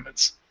legitimate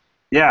appointments.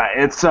 Yeah,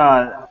 it's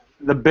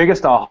the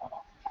biggest aha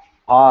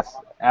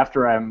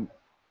after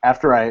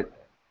I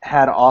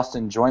had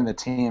Austin join the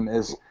team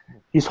is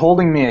he's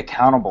holding me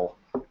accountable.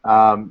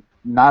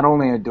 Not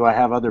only do I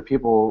have other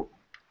people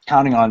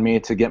counting on me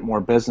to get more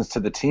business to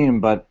the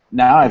team, but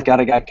now I've got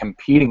a guy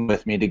competing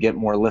with me to get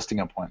more listing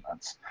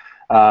appointments.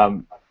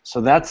 So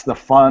that's the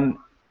fun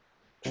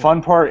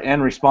part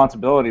and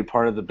responsibility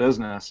part of the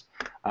business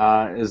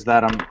is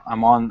that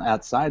I'm on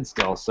that side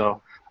still.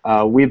 So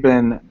we've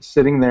been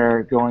sitting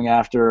there going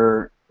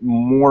after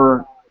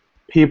more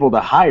people to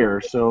hire.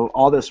 So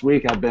all this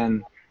week I've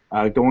been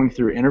going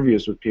through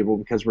interviews with people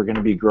because we're going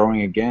to be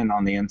growing again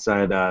on the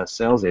inside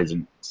sales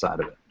agent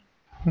side of it.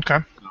 Okay.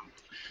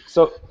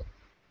 So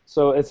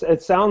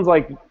it sounds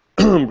like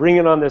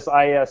bringing on this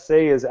ISA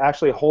is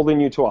actually holding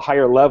you to a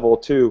higher level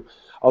too,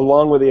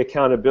 along with the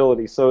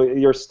accountability. So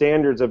your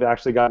standards have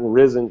actually gotten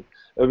risen.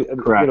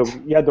 Correct.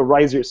 You had to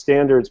rise your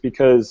standards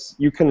because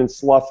you couldn't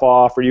slough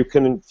off, or you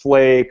couldn't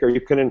flake, or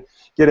you couldn't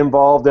get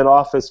involved in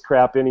office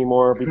crap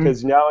anymore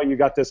because now you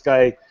got this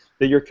guy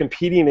that you're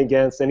competing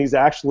against, and he's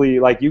actually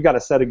like, you got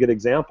to set a good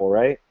example,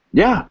 right?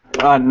 Yeah,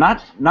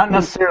 not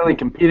necessarily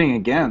competing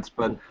against,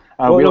 but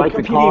we like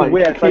to call it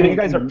with. I mean, you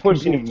guys are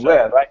pushing each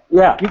other, right?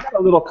 Yeah. You got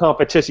a little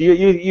competition.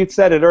 You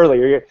said it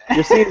earlier.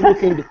 You're seeing who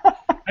can.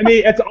 I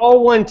mean, it's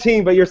all one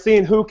team, but you're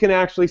seeing who can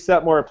actually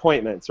set more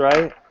appointments,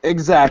 right?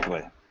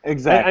 Exactly.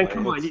 And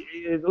come on,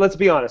 let's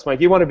be honest, Mike.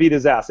 You want to beat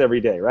his ass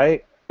every day,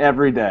 right?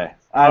 Every day.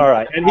 All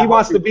right, and he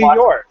wants to beat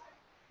yours.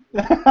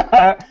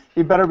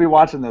 He better be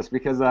watching this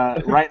because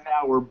right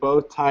now we're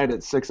both tied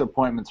at 6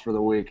 appointments for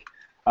the week.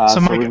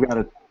 So Mike, we've got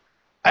to.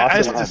 I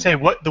just have to say,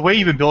 the way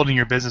you've been building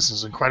your business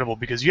is incredible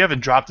because you haven't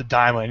dropped a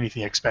dime on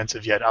anything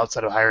expensive yet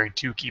outside of hiring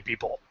 2 key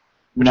people,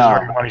 which is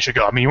where your money should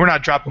go. I mean, we're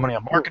not dropping money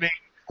on marketing,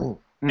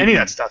 any of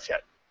that stuff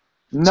yet.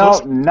 No,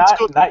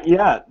 not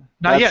yet.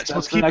 Not yet. So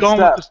let's keep going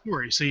with the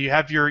story. So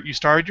you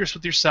started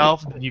with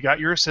yourself, and then you got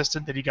your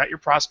assistant, then you got your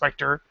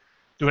prospector,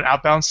 doing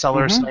outbound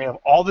sellers. So you have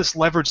all this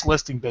leveraged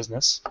listing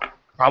business,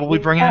 probably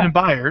bringing in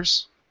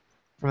buyers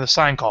from the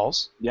sign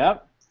calls.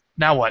 Yep.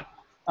 Now what?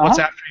 What's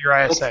after your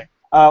ISA?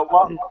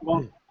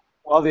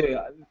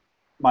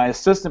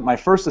 My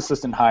first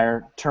assistant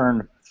hire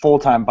turned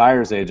full-time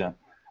buyer's agent,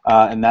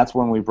 and that's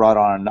when we brought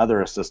on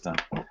another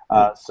assistant.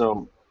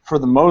 So for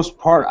the most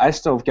part, I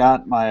still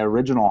got my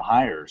original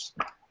hires,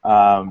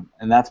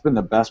 and that's been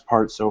the best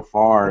part so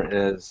far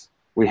is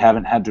we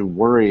haven't had to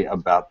worry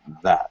about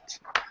that.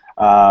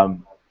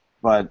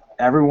 But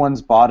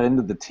everyone's bought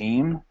into the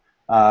team.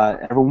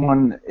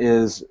 Everyone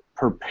is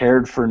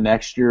prepared for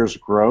next year's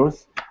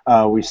growth.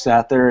 We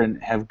sat there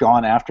and have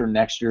gone after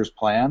next year's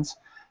plans.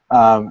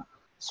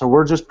 So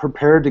we're just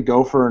prepared to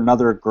go for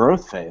another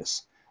growth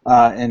phase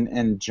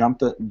and jump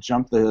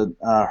the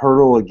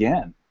hurdle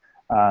again.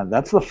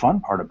 That's the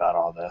fun part about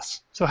all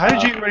this. So how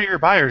did you get rid of your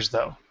buyers,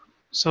 though?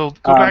 So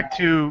go back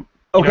to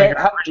Okay.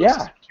 Your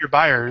to your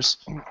buyers.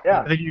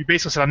 Yeah. And then you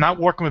basically said, I'm not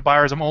working with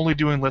buyers. I'm only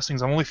doing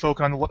listings. I'm only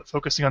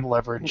focusing on the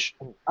leverage.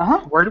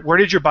 Where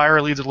did your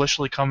buyer leads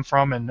initially come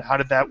from, and how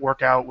did that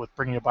work out with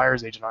bringing a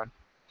buyer's agent on?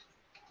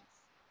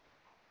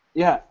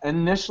 Yeah,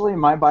 initially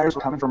my buyers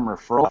were coming from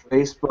referral,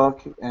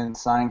 Facebook, and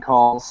sign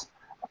calls,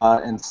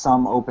 and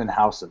some open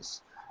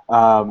houses.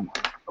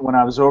 When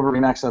I was over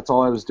Remax, that's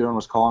all I was doing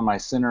was calling my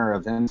center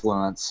of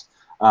influence,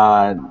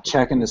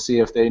 checking to see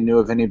if they knew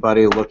of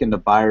anybody looking to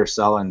buy or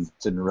sell in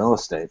real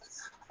estate.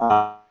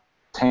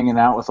 Hanging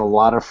out with a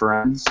lot of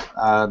friends.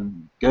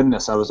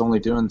 Goodness, I was only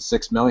doing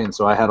 $6 million,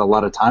 so I had a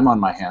lot of time on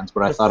my hands,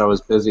 but I thought I was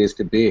busy as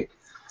could be.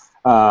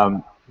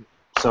 So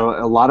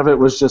a lot of it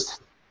was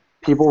just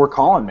people were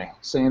calling me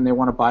saying they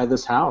want to buy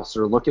this house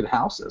or look at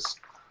houses.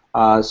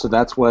 So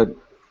that's what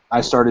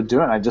I started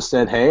doing. I just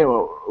said, hey,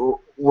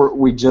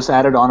 we just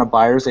added on a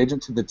buyer's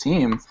agent to the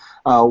team.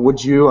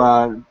 Would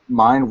you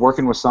mind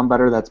working with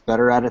somebody that's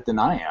better at it than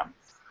I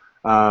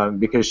am?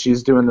 Because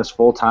she's doing this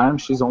full time.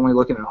 She's only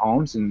looking at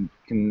homes and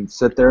can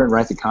sit there and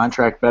write the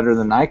contract better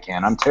than I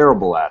can. I'm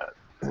terrible at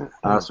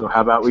it. So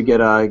how about we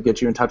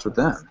get you in touch with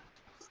them?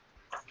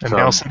 And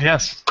Dale said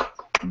yes.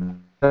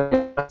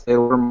 They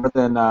love more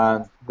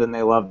than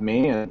they love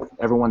me, and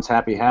everyone's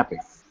happy.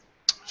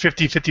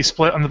 50-50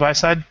 split on the buy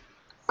side?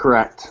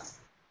 Correct.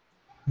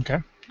 Okay,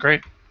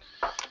 great.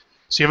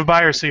 So you have a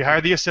buyer, so you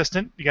hired the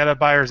assistant, you got a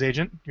buyer's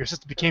agent, your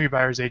assistant became your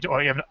buyer's agent,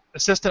 or you have an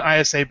assistant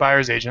ISA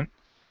buyer's agent.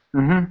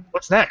 Mm-hmm.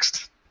 What's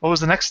next? What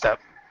was the next step?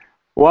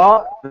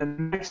 Well, the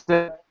next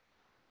step...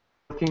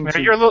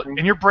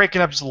 You're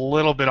breaking up just a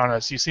little bit on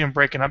us. You see him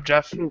breaking up,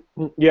 Jeff?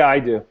 Yeah, I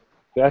do.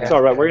 That's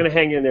all right. We're going to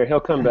hang in there. He'll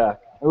come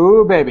back.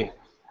 Ooh, baby.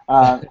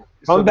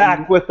 Come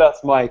back with us,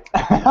 Mike.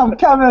 I'm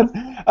coming.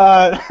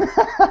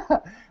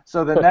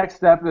 So the next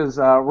step is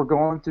we're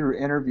going through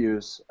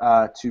interviews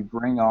to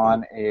bring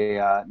on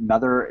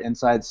another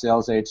inside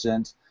sales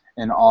agent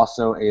and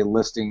also a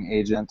listing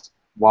agent,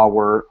 while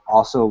we're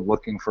also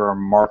looking for a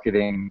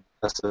marketing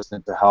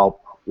assistant to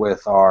help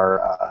with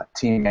our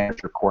team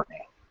manager,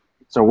 Courtney.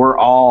 So we're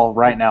all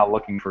right now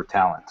looking for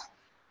talent.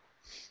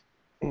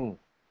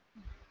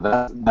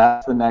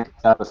 That's the next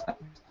step.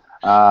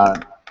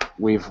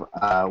 We've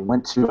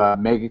went to a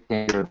mega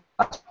camp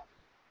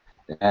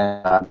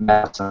and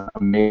met some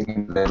amazing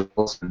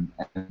individuals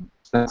and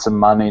spent some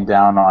money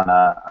down on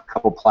a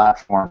couple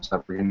platforms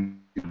that we're going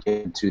to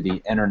get into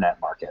the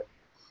internet market.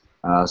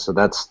 So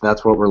that's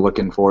what we're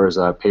looking for, is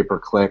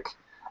pay-per-click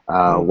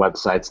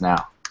websites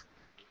now.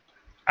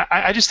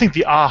 I just think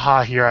the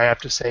aha here, I have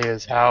to say,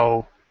 is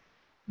how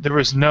there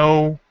was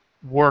no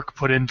work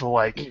put into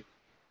like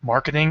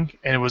marketing,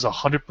 and it was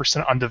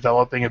 100% on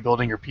developing and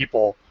building your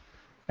people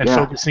and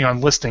focusing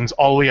on listings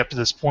all the way up to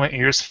this point,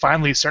 and you're just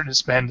finally starting to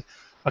spend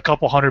a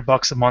couple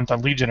 $100 a month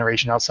on lead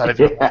generation outside of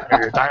your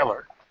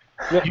dialer.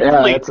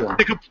 It's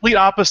the complete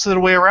opposite of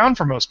the way around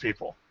for most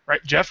people,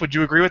 right? Jeff, would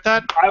you agree with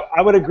that?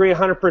 I would agree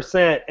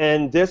 100%.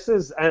 And this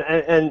is,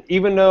 and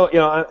even though,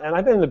 and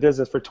I've been in the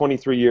business for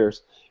 23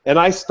 years, and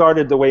I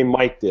started the way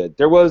Mike did.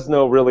 There was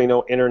really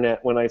no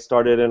internet when I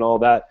started and all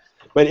that,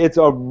 but it's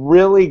a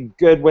really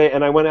good way,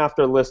 and I went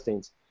after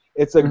listings.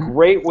 It's a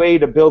great way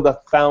to build a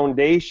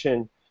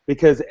foundation,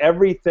 because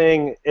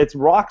everything, it's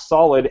rock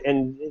solid,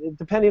 and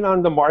depending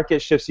on the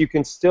market shifts, you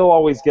can still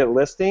always get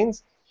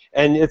listings,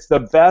 and it's the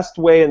best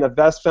way and the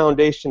best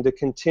foundation to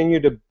continue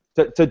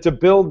to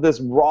build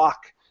this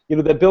rock,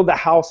 to build a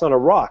house on a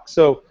rock.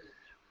 So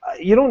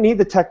you don't need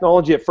the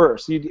technology at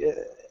first.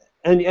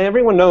 And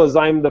everyone knows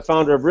I'm the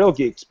founder of Real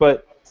Geeks,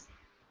 but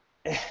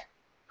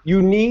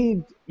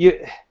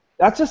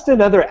that's just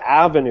another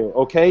avenue,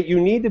 okay?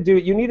 You need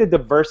to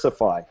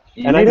diversify,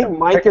 and I think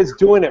Mike is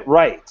doing it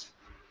right.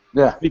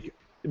 Yeah.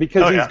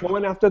 Because he's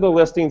going after the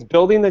listings,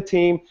 building the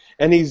team,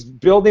 and he's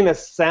building a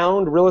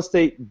sound real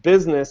estate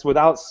business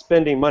without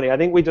spending money. I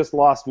think we just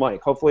lost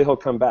Mike. Hopefully he'll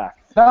come back.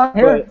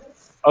 Here.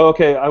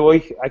 Okay,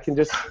 I can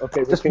just.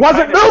 Okay. Just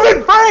wasn't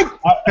moving, Frank.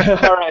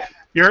 All right.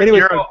 You're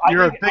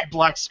a big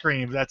black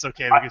screen. That's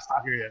okay. We can still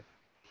hear you.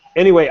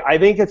 Anyway, I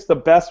think it's the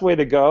best way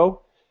to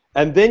go.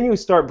 And then you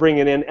start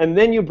bringing in, and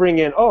then you bring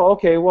in,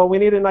 well, we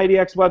need an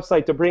IDX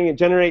website to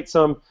generate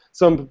some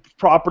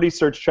property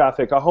search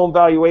traffic, a home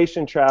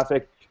valuation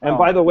traffic. And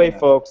by the way,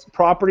 folks,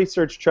 property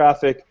search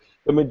traffic,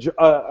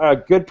 a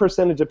good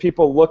percentage of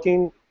people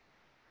looking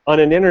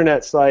on an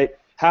internet site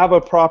have a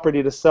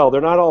property to sell.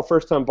 They're not all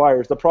first-time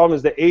buyers. The problem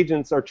is the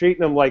agents are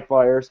treating them like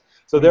buyers,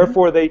 so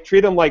therefore they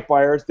treat them like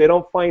buyers. They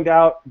don't find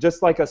out,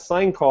 just like a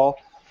sign call,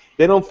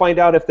 they don't find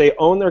out if they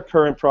own their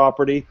current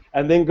property,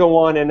 and then go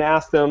on and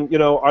ask them,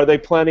 are they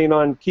planning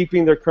on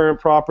keeping their current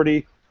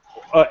property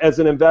as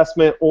an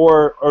investment,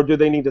 or do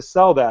they need to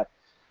sell that?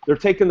 They're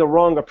taking the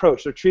wrong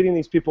approach. They're treating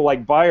these people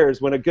like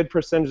buyers when a good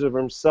percentage of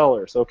them are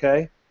sellers,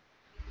 okay?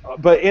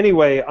 But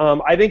anyway,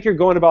 I think you're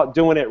going about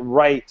doing it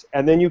right,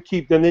 and then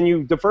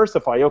you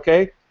diversify,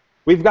 okay?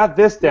 We've got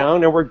this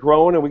down, and we're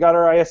growing, and we got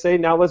our ISA.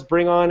 Now let's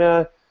bring on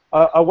a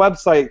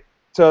website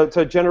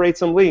to generate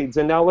some leads,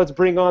 and now let's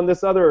bring on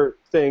this other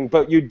thing.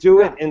 But you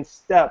do it in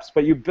steps,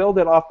 but you build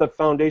it off the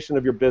foundation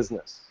of your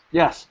business.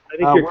 Yes. I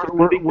think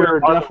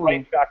we're on definitely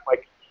the right track,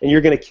 Mike, and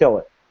you're going to kill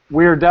it.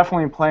 We're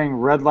definitely playing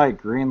red light,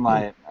 green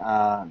light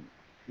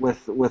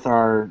with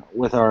our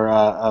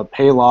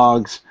pay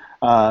logs,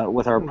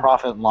 with our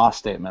profit and loss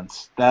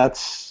statements.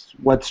 That's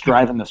what's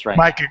driving this right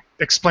now. Mike,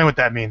 explain what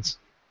that means.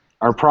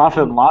 Our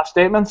profit and loss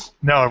statements?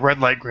 No, red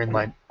light, green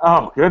light.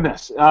 Oh,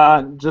 goodness.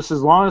 Just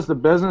as long as the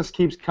business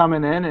keeps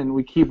coming in and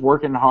we keep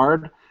working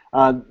hard,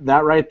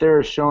 that right there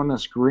is showing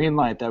us green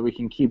light that we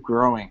can keep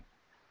growing.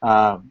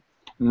 And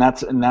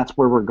that's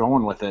where we're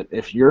going with it.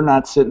 If you're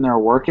not sitting there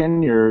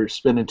working, you're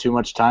spending too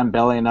much time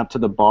bellying up to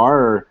the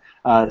bar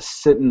or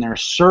sitting there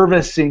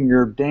servicing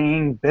your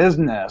dang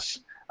business,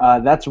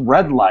 that's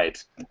red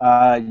light.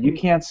 You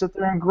can't sit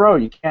there and grow.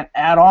 You can't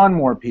add on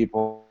more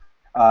people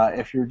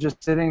if you're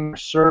just sitting there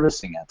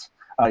servicing it.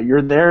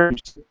 You're there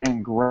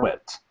and grow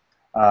it.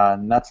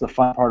 And that's the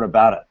fun part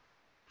about it.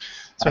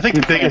 So I think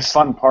the biggest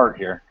fun part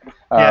here.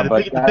 Yeah,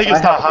 the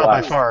biggest aha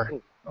by far.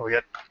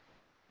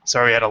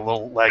 Sorry, we had a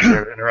little lag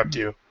there to interrupt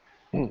you.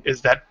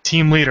 Is that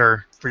team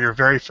leader for your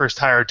very first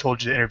hire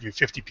told you to interview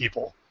 50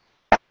 people,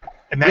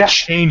 and that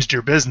changed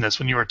your business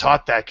when you were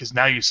taught that, because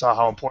now you saw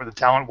how important the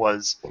talent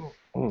was,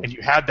 and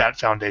you had that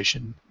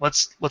foundation.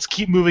 Let's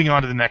keep moving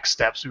on to the next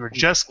steps. We were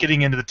just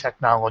getting into the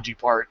technology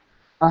part.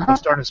 We're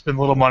starting to spend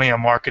a little money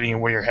on marketing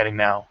and where you're heading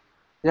now.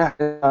 Yeah.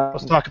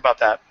 Let's talk about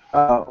that.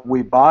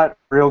 We bought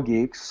Real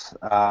Geeks.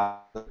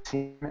 The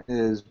team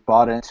is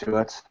bought into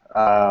it.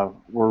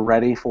 We're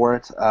ready for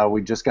it.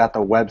 We just got the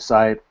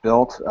website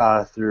built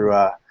through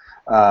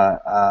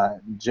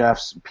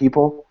Jeff's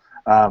people.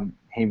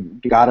 He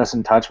got us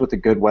in touch with a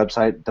good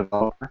website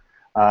developer,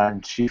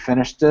 and she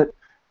finished it,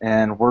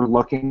 and we're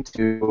looking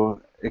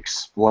to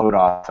explode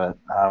off it.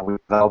 We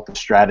developed the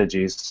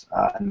strategies,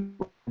 and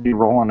we'll be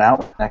rolling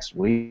out next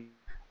week.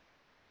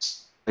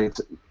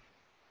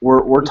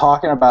 We're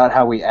talking about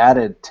how we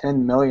added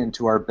 $10 million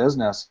to our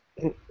business,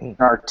 and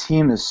our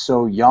team is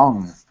so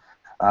young.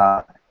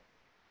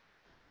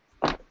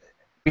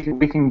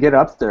 We can get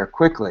up there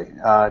quickly.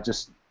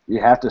 Just you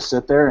have to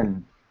sit there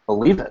and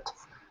believe it,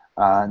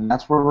 and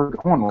that's where we're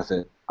going with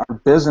it. Our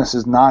business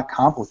is not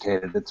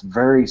complicated; it's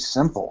very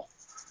simple,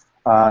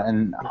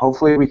 and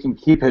hopefully we can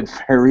keep it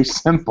very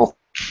simple.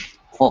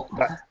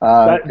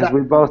 Because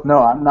we both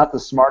know I'm not the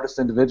smartest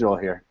individual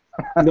here.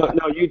 No,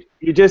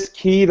 you just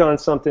keyed on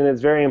something that's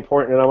very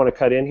important, and I want to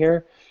cut in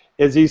here.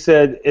 Is you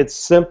said it's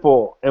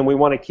simple, and we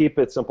want to keep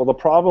it simple. The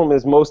problem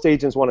is most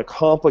agents want to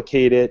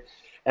complicate it,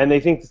 and they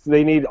think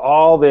they need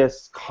all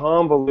this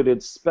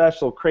convoluted,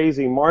 special,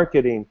 crazy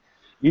marketing.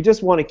 You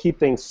just want to keep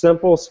things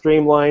simple,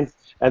 streamlined,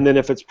 and then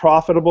if it's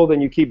profitable,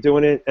 then you keep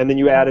doing it, and then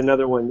you add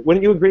another one.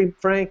 Wouldn't you agree,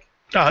 Frank?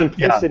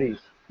 Simplicity. Yeah.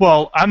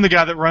 Well, I'm the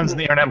guy that runs in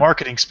the internet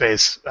marketing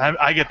space.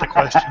 I get the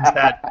questions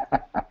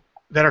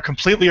that are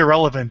completely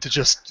irrelevant to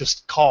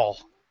just call,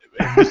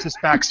 and this just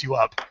backs you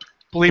up.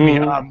 Believe me,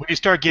 when you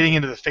start getting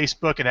into the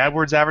Facebook and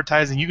AdWords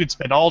advertising, you can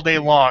spend all day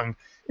long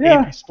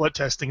A/B split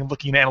testing and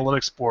looking at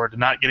analytics board and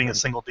not getting a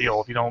single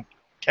deal if you don't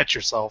catch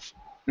yourself.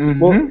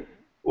 Well,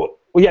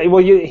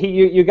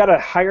 you got to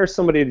hire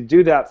somebody to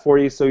do that for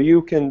you, so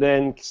you can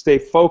then stay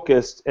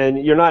focused,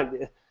 and you're not.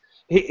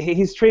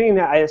 He's treating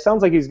that. It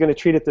sounds like he's going to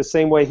treat it the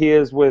same way he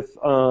is with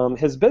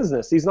his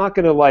business. He's not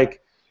going to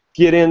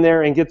get in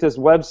there and get this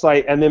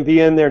website and then be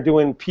in there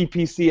doing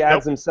PPC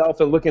ads himself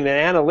and looking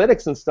at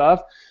analytics and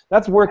stuff.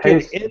 That's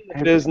working in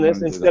the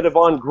business instead of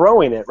on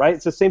growing it, right?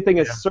 It's the same thing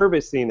as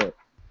servicing it.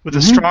 With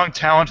a strong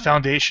talent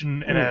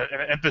foundation and an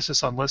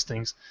emphasis on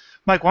listings.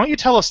 Mike, why don't you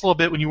tell us a little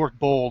bit when you work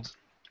bold?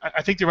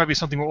 I think there might be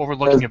something we're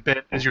overlooking a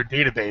bit as your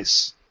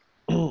database.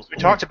 So we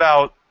talked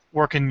about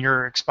working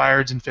your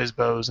expireds and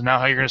FSBOs, and now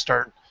how you're going to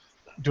start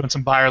doing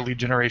some buyer lead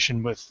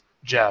generation with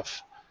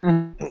Jeff.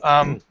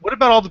 What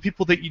about all the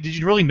people that did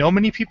you really know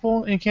many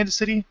people in Kansas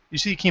City? You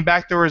see you came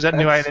back there, or is that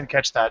new? I didn't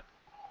catch that.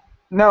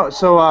 No,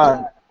 so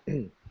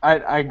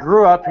I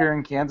grew up here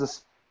in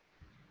Kansas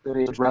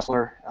City,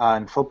 wrestler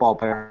and football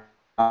player.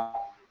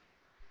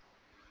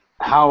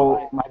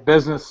 How my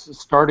business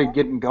started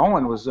getting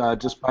going was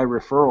just by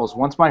referrals.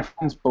 Once my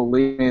friends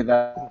believed me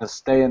that to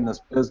stay in this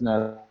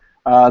business,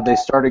 they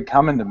started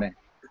coming to me.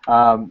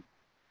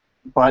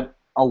 But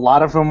a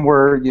lot of them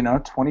were,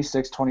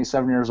 26,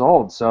 27 years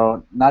old,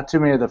 so not too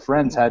many of the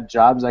friends had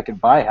jobs that could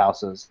buy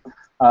houses.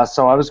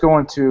 So I was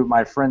going to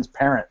my friends'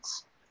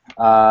 parents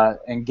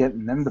and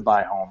getting them to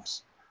buy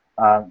homes.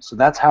 So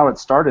that's how it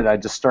started. I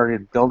just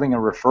started building a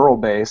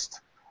referral-based,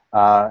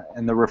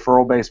 and the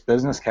referral-based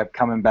business kept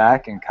coming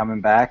back and coming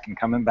back and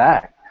coming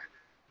back.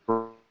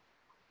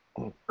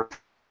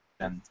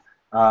 And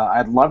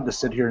I'd love to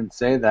sit here and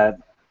say that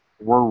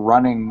we're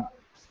running,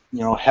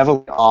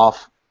 heavily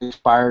off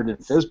expired and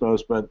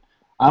FSBOs, but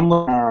I'm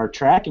looking at our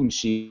tracking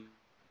sheet.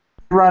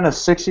 We run a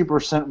 60%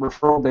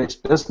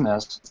 referral-based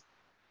business.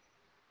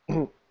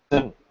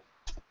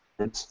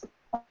 It's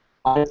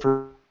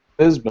for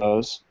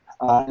FSBOs,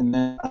 and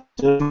then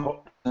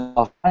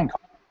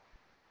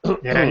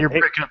yeah, you're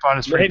breaking up on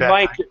us pretty bad.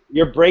 Mike,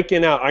 you're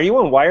breaking out. Are you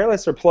on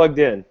wireless or plugged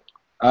in?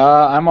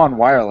 I'm on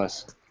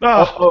wireless.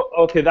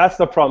 Okay, that's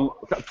the problem.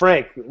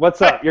 Frank,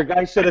 what's up? Your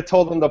guy should have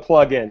told him to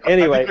plug in.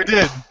 Anyway, I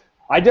did.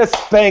 I just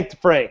spanked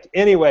Frank.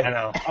 Anyway, I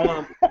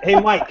know. Hey,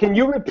 Mike, can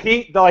you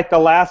repeat the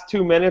last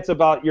 2 minutes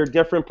about your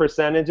different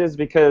percentages?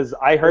 Because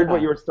I heard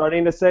what you were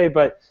starting to say,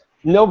 but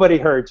nobody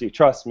heard you.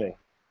 Trust me.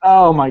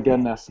 Oh my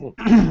goodness.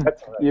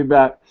 That's right. You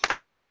bet.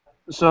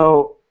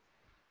 So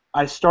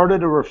I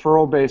started a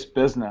referral-based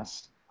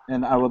business,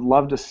 and I would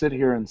love to sit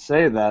here and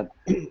say that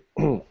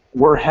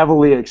we're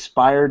heavily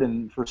expired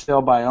and for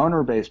sale by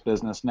owner-based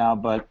business now,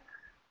 but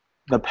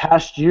the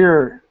past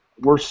year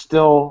we're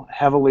still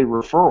heavily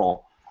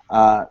referral.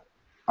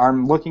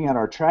 I'm looking at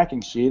our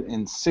tracking sheet,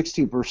 and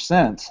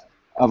 60%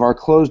 of our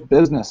closed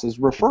business is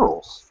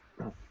referrals.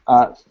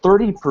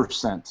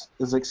 30%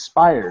 is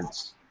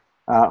expireds.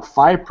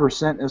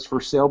 5% is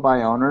for sale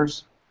by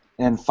owners,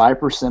 and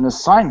 5%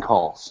 is sign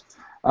calls.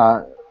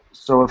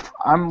 So if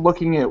I'm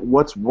looking at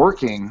what's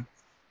working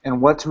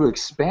and what to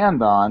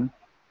expand on,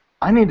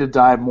 I need to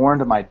dive more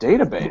into my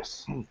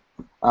database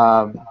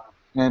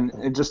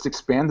and just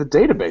expand the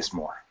database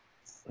more.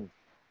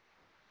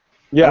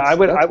 Yeah, I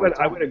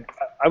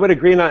would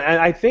agree on that.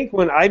 And I think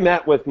when I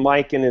met with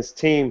Mike and his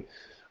team,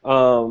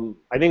 I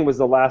think it was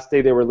the last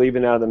day they were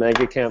leaving out of the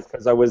mega camp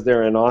because I was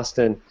there in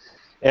Austin.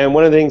 And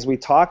one of the things we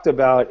talked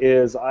about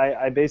is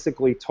I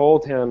basically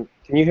told him,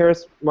 can you hear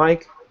us,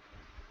 Mike?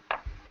 I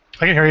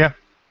can hear you.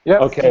 Yeah.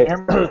 Okay.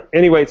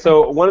 Anyway,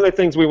 so one of the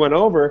things we went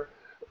over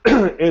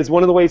is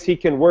one of the ways he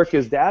can work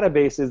his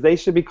database is they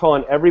should be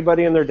calling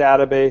everybody in their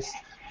database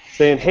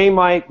saying, hey,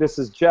 Mike, this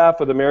is Jeff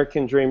with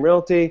American Dream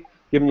Realty,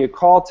 giving you a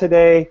call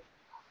today.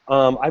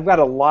 I've got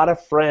a lot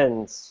of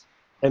friends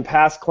and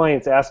past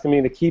clients asking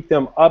me to keep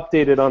them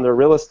updated on their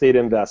real estate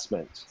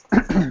investment.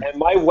 And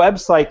my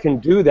website can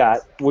do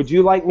that. Would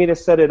you like me to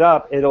set it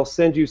up? It'll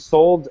send you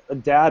sold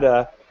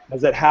data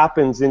as it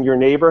happens in your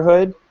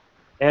neighborhood,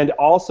 and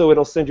also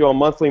it'll send you a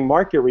monthly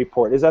market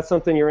report. Is that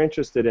something you're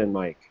interested in,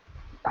 Mike?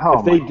 Oh,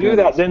 if they do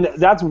that, then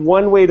that's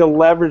one way to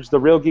leverage the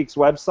Real Geeks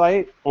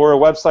website or a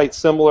website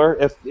similar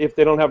if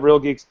they don't have Real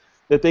Geeks,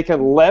 that they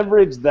can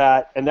leverage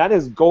that, and that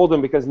is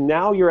golden because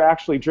now you're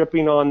actually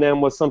dripping on them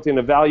with something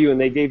of value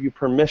and they gave you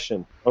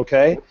permission,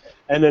 okay?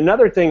 And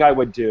another thing I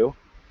would do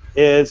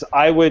is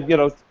I would,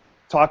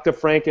 talk to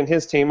Frank and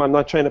his team. I'm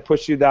not trying to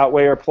push you that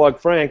way or plug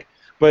Frank,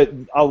 but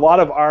a lot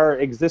of our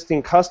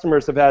existing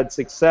customers have had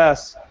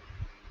success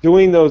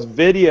doing those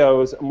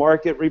videos,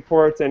 market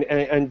reports,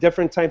 and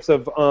different types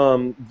of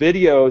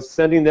videos,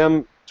 sending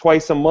them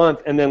twice a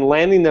month, and then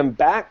landing them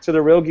back to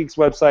the Real Geeks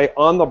website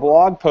on the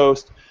blog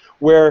post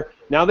where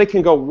now they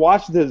can go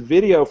watch this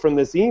video from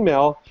this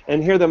email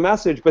and hear the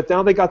message, but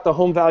now they got the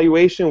home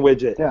valuation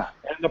widget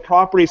and the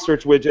property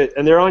search widget,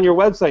 and they're on your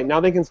website. Now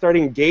they can start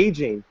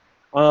engaging.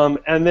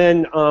 And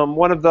then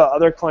one of the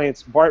other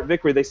clients, Bart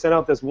Vickery, they sent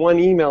out this one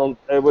email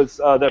it was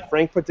that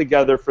Frank put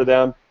together for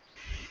them,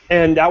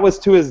 and that was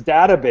to his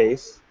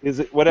database.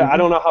 I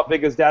don't know how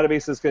big his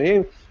database is going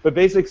to be, but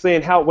basically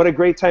saying what a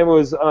great time it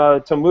was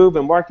to move,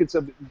 and markets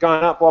have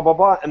gone up, blah, blah,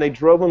 blah, and they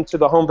drove him to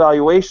the home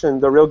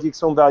valuation, the Real Geeks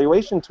home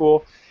valuation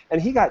tool,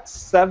 and he got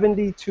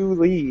 72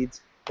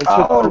 leads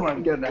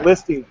and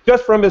listings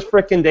just from his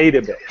frickin'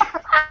 database.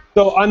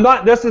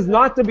 So this is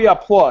not to be a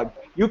plug.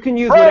 You can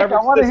use whatever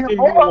system you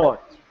want.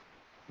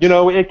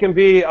 It can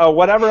be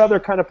whatever other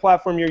kind of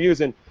platform you're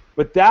using,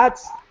 but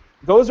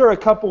those are a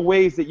couple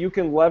ways that you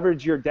can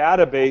leverage your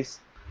database,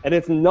 and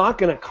it's not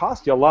going to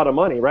cost you a lot of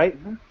money, right?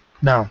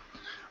 No.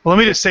 Well, let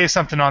me just say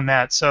something on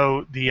that.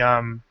 So the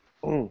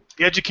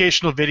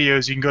educational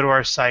videos, you can go to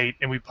our site,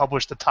 and we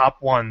publish the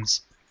top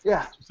ones.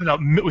 Yeah.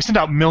 We send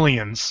out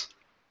millions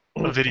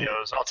of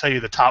videos. I'll tell you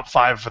the top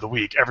 5 for the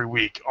week, every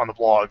week on the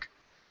blog.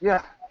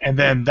 Yeah. And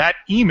then that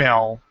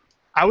email,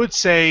 I would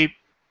say,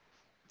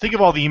 think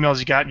of all the emails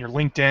you got in your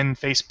LinkedIn,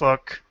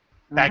 Facebook,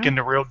 back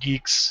into Real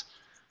Geeks,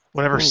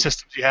 whatever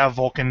systems you have,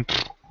 Vulcan,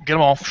 get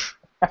them all.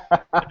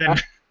 And then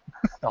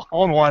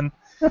all in one.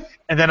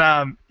 And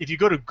then if you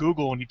go to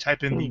Google and you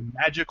type in the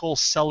magical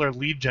seller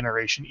lead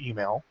generation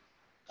email,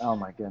 oh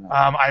my goodness,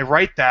 I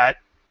write that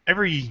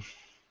every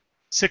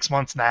 6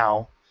 months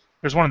now.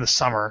 There's one in the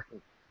summer,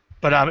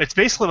 but it's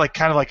basically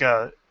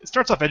it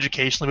starts off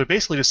educationally, but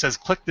basically just says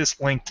click this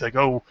link to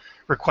go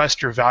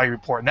request your value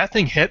report, and that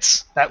thing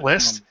hits that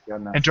list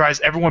and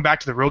drives everyone back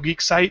to the Real Geek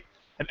site,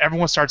 and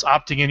everyone starts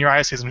opting in. Your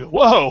ISAs and go,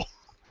 whoa.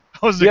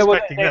 I wasn't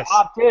expecting this. They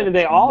opt in, and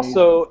they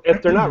also,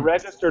 if they're not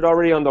registered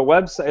already on the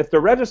website, if they're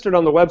registered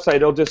on the website,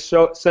 it'll just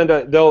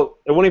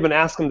it won't even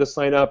ask them to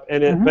sign up,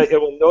 and but it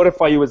will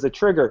notify you as a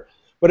trigger.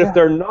 But if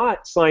they're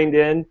not signed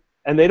in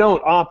and they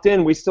don't opt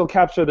in, we still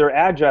capture their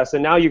address,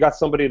 and now you got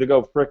somebody to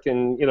go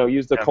frickin',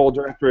 use the cold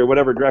directory or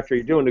whatever directory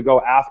you're doing to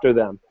go after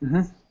them.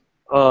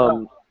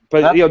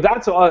 But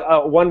that's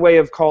one way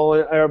of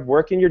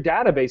working your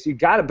database. You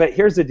got it, but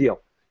here's the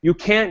deal: you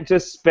can't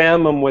just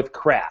spam them with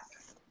crap.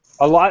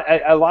 A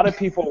lot of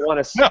people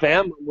want to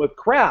spam them with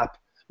crap.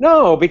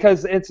 No,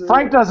 because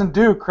Frank doesn't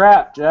do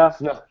crap,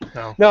 Jeff.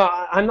 No,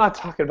 I'm not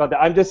talking about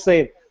that. I'm just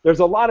saying there's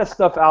a lot of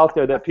stuff out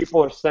there that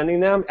people are sending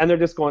them, and they're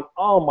just going,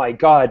 oh my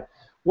God,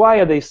 why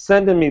are they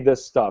sending me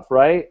this stuff,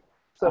 right?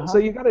 So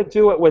you got to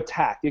do it with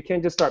tact. You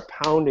can't just start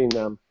pounding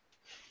them.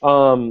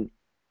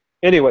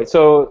 Anyway,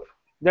 so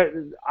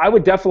I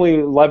would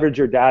definitely leverage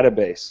your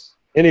database.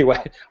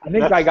 Anyway, I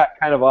think I got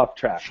kind of off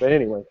track, but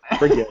anyway,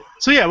 forget it.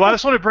 So yeah, well, I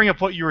just want to bring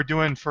up what you were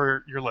doing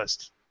for your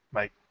list,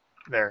 Mike.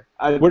 There.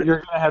 You're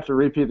going to have to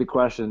repeat the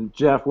question.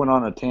 Jeff went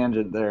on a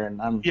tangent there,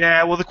 and I'm...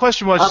 Yeah, well, the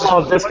question was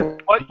what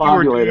you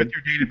were doing with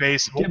your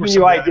database, and what were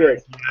some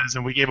ideas,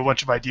 and we gave a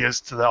bunch of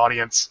ideas to the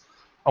audience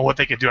on what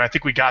they could do, and I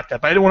think we got that.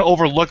 But I didn't want to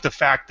overlook the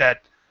fact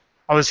that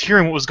I was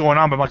hearing what was going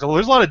on, but I'm like, well,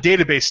 there's a lot of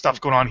database stuff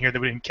going on here that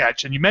we didn't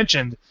catch. And you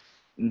mentioned,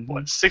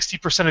 what,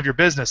 60% of your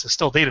business is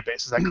still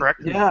database. Is that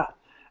correct? Yeah.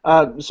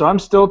 So I'm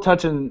still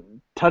touching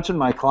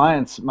my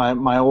clients,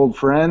 my old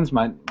friends,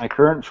 my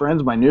current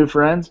friends, my new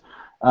friends.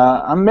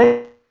 I'm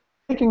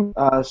making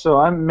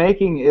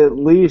at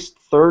least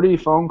 30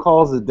 phone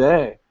calls a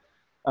day.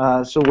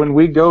 So when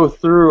we go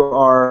through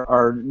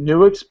our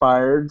new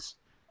expireds,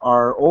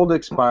 our old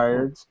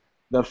expireds,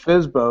 the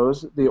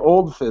FSBOs, the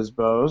old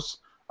FSBOs,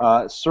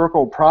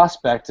 circle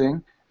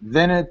prospecting,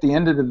 then at the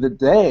end of the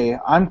day,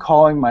 I'm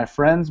calling my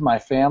friends, my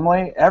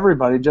family,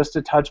 everybody just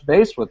to touch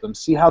base with them,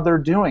 see how they're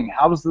doing.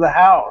 How's the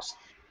house?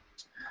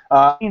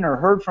 Or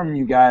heard from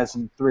you guys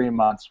in 3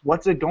 months.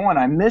 What's it going?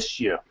 I miss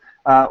you.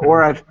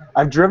 Or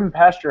I've driven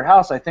past your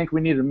house. I think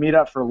we need to meet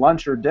up for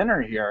lunch or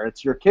dinner here.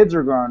 It's your kids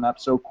are growing up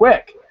so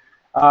quick.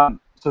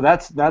 So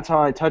that's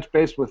how I touch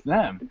base with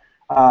them.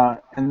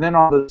 And then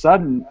all of a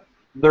sudden,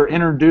 they're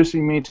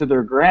introducing me to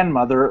their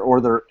grandmother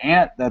or their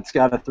aunt that's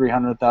got a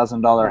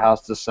 $300,000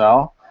 house to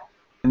sell.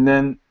 And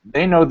then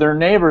they know their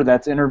neighbor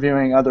that's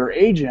interviewing other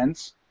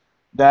agents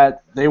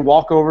that they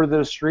walk over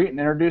the street and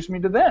introduce me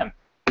to them.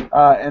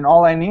 And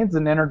all I need is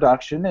an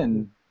introduction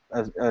and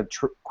a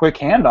quick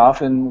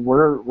handoff, and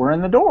we're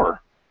in the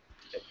door.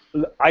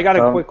 I got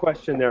a quick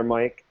question there,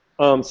 Mike.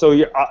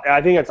 So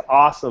I think it's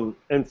awesome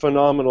and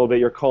phenomenal that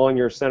you're calling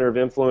your center of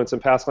influence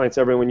and past clients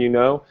everyone you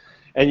know,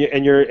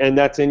 and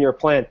that's in your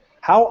plan.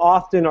 How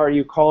often are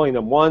you calling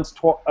them? Once,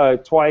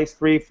 twice,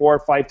 3, 4,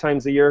 5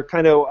 times a year?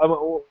 Kind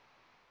of.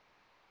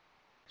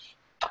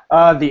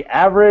 The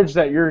average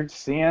that you're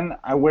seeing,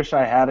 I wish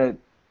I had it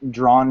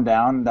drawn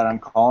down that I'm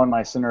calling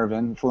my center of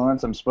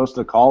influence. I'm supposed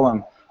to call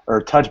them or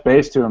touch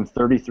base to them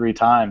 33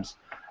 times.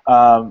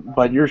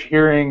 But you're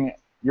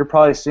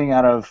probably seeing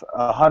out of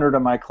 100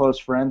 of my close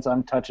friends,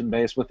 I'm touching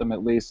base with them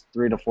at least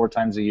 3 to 4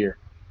 times a year.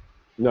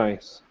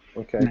 Nice.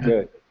 Okay,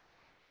 good.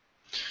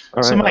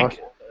 All right, so,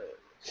 Mike,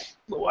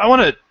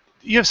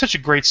 you have such a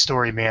great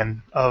story,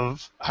 man,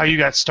 of how you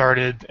got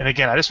started. And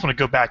again, I just want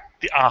to go back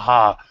to the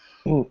aha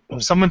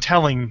of someone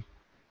telling,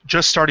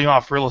 just starting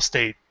off real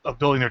estate, of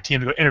building their team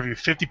to go interview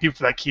 50 people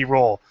for that key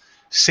role,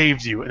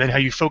 saved you, and then how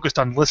you focused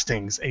on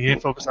listings and you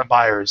didn't focus on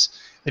buyers,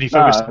 then you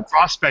focused on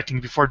prospecting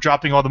before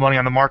dropping all the money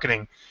on the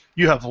marketing.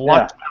 You have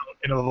lucked out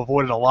and have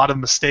avoided a lot of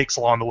mistakes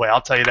along the way.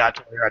 I'll tell you that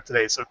to where you're at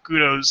today. So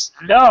kudos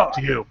to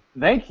you.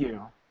 Thank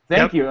you.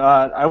 Thank you.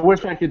 I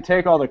wish I could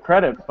take all the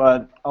credit,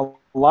 but a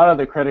lot of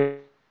the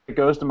credit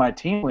goes to my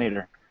team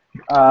leader.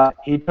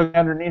 He took me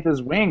underneath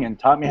his wing and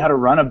taught me how to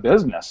run a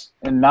business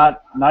and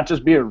not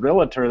just be a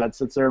realtor that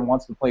sits there and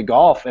wants to play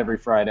golf every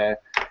Friday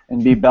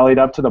and be bellied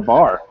up to the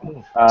bar.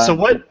 So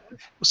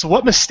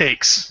what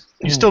mistakes?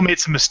 You still made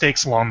some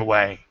mistakes along the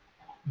way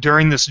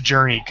during this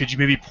journey. Could you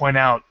maybe point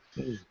out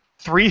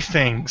 3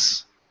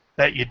 things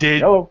that you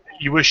did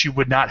you wish you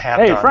would not have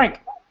done? Hey,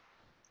 Frank.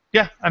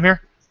 Yeah, I'm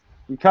here.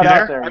 You cut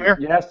out there. I'm here.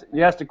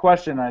 You asked a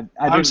question.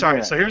 I'm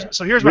sorry. So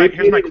here's my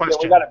question.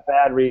 We got a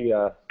bad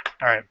All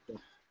right.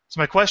 So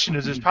my question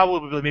is, there's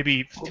probably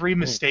maybe 3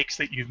 mistakes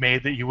that you've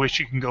made that you wish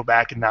you can go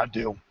back and not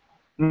do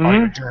on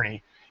your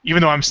journey,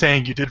 even though I'm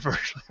saying you did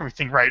virtually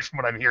everything right from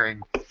what I'm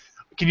hearing.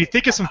 Can you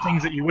think of some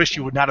things that you wish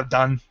you would not have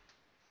done?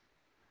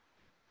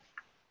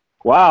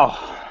 Wow.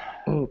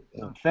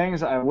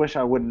 Things I wish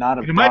I would not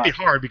have done. It might be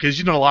hard because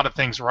you know a lot of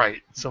things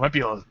right, so it might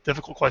be a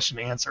difficult question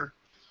to answer.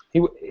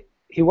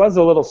 He was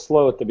a little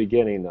slow at the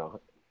beginning, though.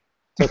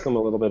 It took him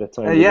a little bit of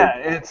time.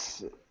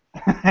 It's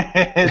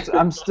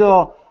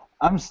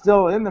I'm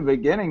still in the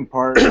beginning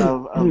part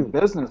of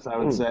business, I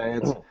would say.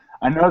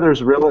 I know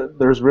there's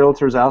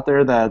realtors out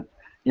there that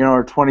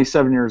are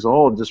 27 years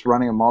old just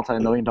running a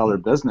multi-million-dollar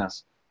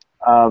business.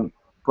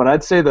 But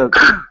I'd say the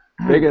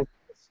biggest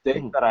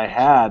mistake that I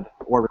had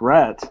or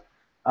regret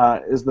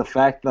is the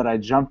fact that I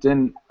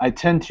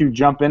tend to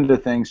jump into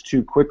things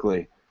too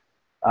quickly.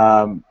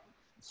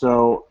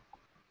 So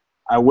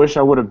I wish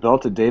I would have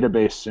built a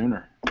database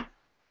sooner.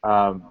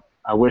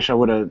 I wish I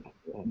would have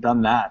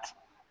done that.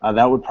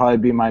 That would probably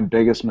be my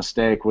biggest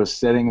mistake, was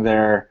sitting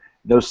there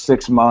those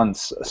 6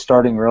 months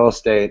starting real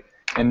estate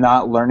and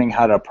not learning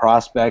how to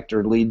prospect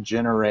or lead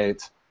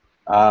generate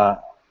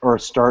or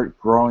start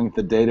growing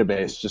the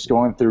database, just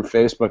going through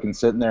Facebook and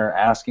sitting there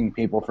asking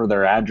people for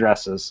their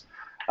addresses.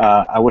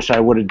 I wish I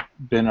would have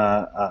been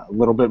a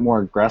little bit more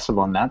aggressive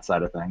on that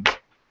side of things.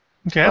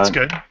 Okay, that's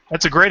good.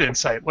 That's a great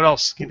insight. What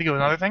else? Can you think of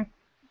another thing?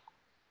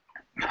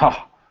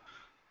 Oh,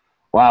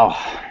 wow.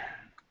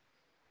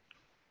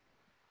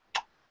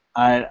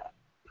 I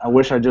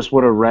wish I just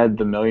would have read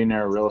the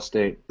Millionaire Real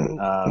Estate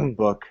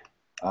book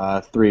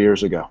 3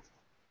 years ago.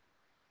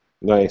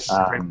 Nice.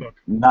 Great book.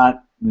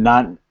 Not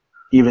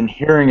even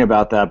hearing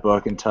about that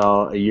book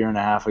until a year and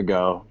a half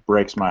ago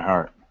breaks my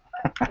heart,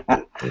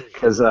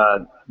 because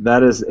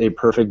that is a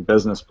perfect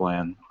business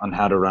plan on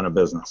how to run a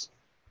business.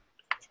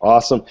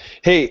 Awesome.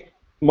 Hey,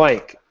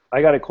 Mike,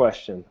 I got a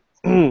question.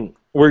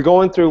 We're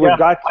going through. We've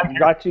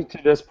got you to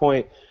this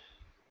point,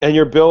 and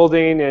you're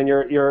building, and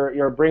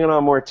you're bringing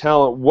on more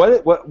talent.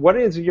 What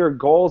is your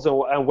goals,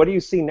 and what do you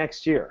see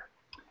next year?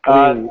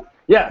 What's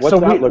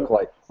that look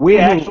like? We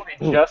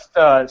actually just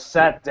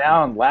sat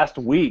down last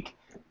week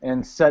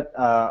and set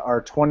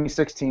our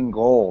 2016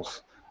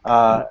 goals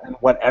and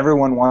what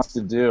everyone wants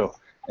to do.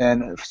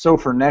 And so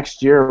for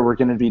next year, we're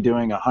going to be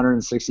doing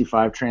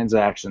 165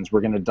 transactions.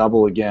 We're going to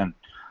double again,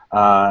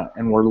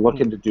 and we're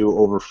looking to do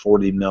over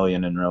 40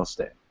 million in real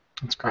estate.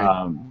 That's great.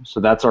 So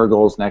that's our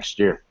goals next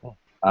year.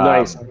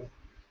 Nice.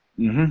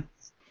 And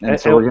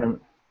so we're going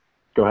to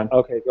go ahead.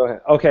 Okay, go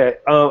ahead. Okay,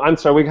 I'm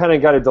sorry, we kind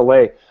of got a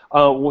delay.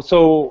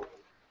 So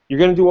you're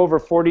going to do over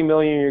 40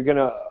 million. You're going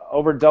to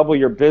over double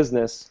your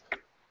business.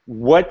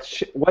 What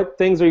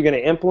things are you going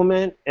to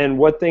implement, and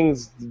what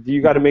things do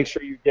you got to make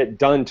sure you get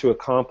done to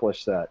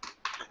accomplish that?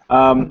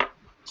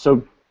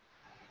 So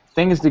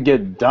things to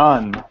get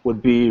done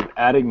would be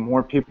adding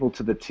more people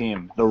to the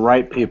team, the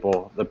right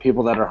people, the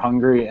people that are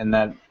hungry and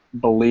that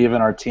believe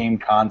in our team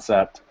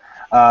concept.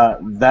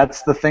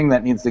 That's the thing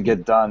that needs to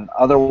get done.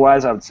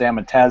 Otherwise, I would say I'm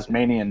a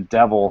Tasmanian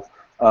devil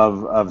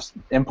of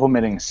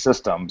implementing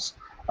systems.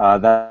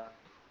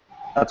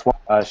 That's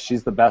why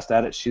she's the best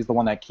at it. She's the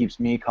one that keeps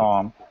me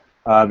calm.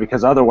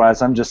 Because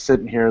otherwise, I'm just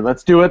sitting here.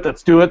 Let's do it.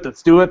 Let's do it.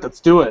 Let's do it.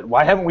 Let's do it.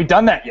 Why haven't we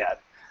done that yet?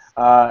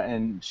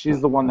 And she's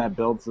the one that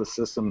builds the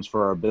systems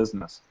for our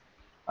business.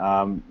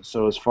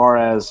 So as far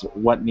as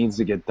what needs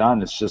to get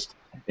done, it's just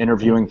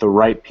interviewing the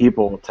right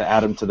people to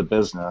add them to the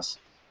business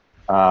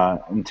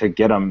and to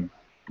get them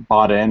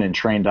bought in and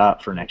trained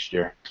up for next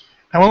year.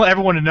 I want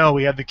everyone to know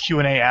we have the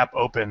Q&A app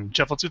open.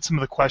 Jeff, let's get some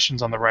of the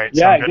questions on the right.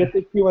 Yeah, get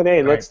the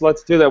Q&A. Let's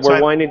do that.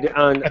 We're winding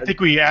down. I think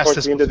we asked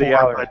this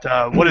before,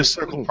 but what is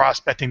circle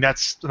prospecting?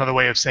 That's another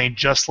way of saying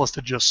just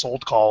listed, just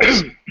sold calls.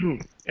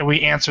 And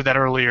we answered that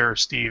earlier,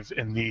 Steve,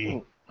 in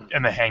the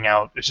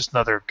Hangout. It's just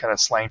another kind of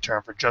slang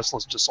term for just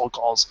listed, just sold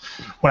calls.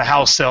 When a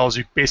house sells,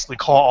 you basically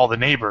call all the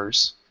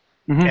neighbors,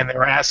 and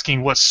they're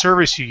asking what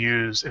service you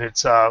use, and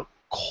it's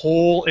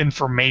Cole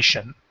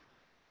Information.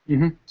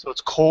 So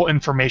it's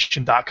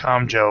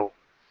coleinformation.com, Joe,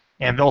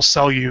 and they'll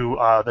sell you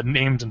the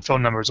names and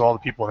phone numbers of all the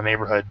people in the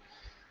neighborhood.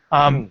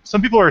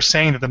 Some people are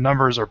saying that the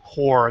numbers are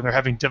poor and they're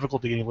having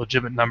difficulty getting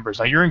legitimate numbers.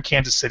 Now, you're in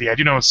Kansas City. I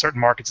do know in certain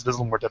markets it is a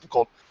little more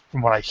difficult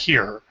from what I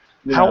hear.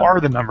 Yeah. How are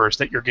the numbers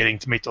that you're getting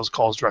to make those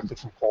calls directly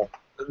from Cole?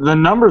 The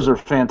numbers are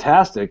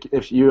fantastic.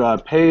 If you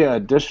pay an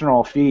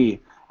additional fee,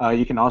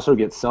 you can also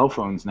get cell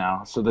phones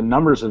now. So the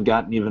numbers have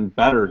gotten even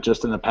better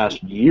just in the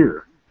past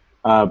year.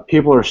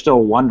 People are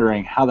still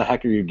wondering, how the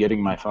heck are you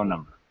getting my phone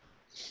number?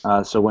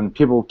 So when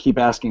people keep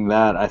asking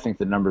that, I think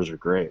the numbers are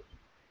great.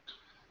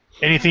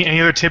 Any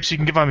other tips you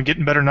can give on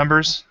getting better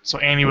numbers? So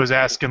Annie was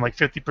asking, like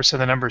 50% of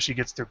the numbers she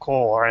gets through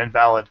Cole are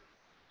invalid.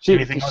 She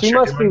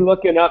must be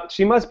looking up.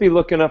 She must be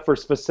looking up for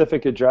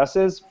specific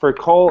addresses for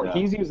Cole. Yeah.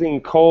 He's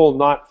using Cole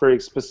not for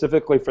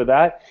specifically for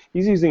that.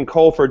 He's using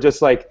Cole for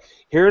just like,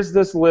 here's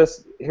this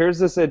list, here's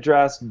this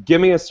address, give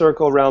me a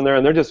circle around there,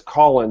 and they're just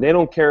calling. They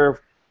don't care.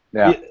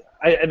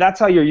 That's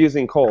how you're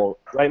using Cole,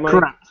 right, Mike?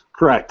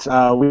 Correct.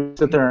 We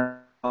sit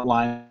there in a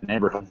line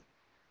neighborhood,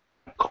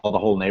 call the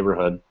whole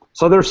neighborhood.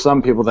 So there's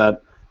some people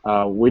that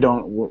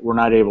we're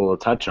not able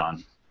to touch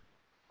on.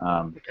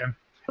 Okay.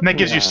 And that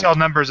gives you cell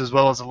numbers as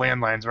well as the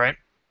landlines, right?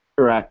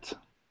 Correct.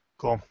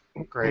 Cool.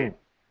 Great.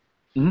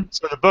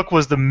 So the book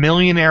was The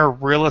Millionaire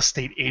Real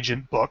Estate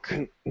Agent book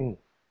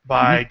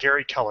by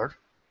Gary Keller.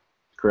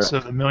 Correct. So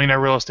The Millionaire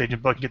Real Estate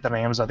Agent book, you get that on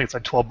Amazon. I think it's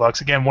like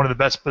 $12. Again, one of the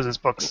best business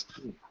books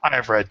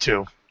I've read,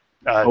 too.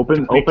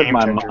 Open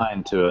my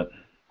mind to it.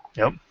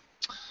 Yep.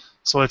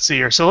 So let's see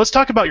here. So let's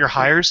talk about your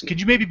hires.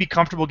 Could you maybe be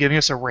comfortable giving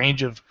us a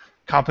range of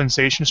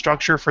compensation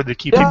structure for the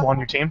key people on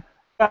your team?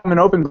 I'm an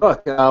open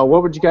book.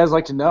 What would you guys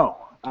like to know?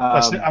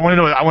 I want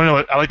to know.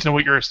 I'd like to know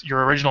what your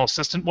original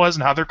assistant was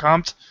and how they're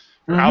comped.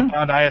 Your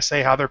outbound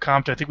ISA, how they're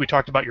comped. I think we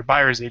talked about your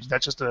buyer's agent.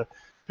 That's just a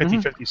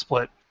 50-50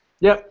 split.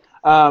 Yep.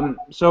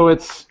 So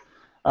it's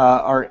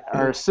our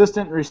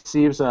assistant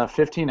receives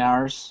 15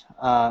 hours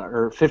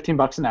or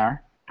 $15 an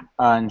hour,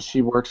 and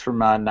she works from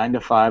 9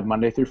 to 5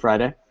 Monday through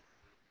Friday.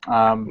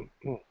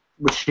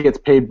 But she gets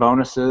paid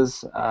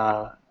bonuses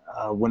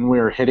when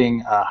we're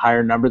hitting a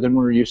higher number than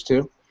we're used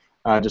to.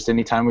 Just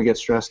anytime we get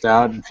stressed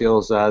out and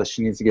feels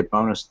she needs to get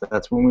bonused,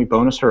 that's when we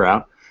bonus her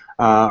out.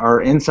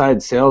 Our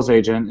inside sales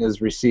agent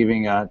is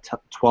receiving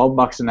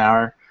 $12 an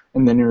hour,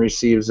 and then he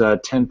receives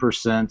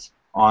 10%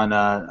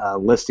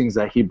 on listings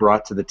that he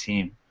brought to the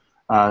team.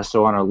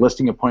 So on a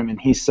listing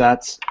appointment he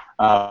sets,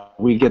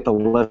 we get the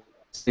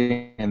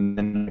listing, and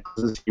then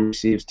he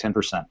receives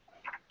 10%.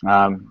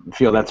 I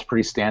feel that's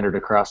pretty standard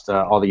across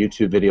all the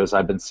YouTube videos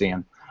I've been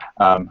seeing.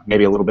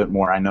 Maybe a little bit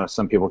more. I know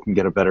some people can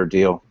get a better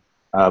deal.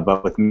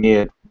 But with me,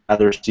 I'd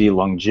rather see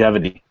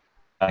longevity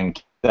and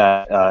keep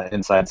that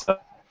inside stuff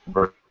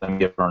versus them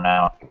get burned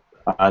out.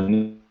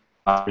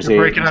 You're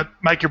breaking up,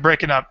 Mike. You're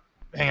breaking up.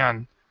 Hang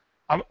on.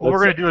 What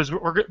we're going to do is,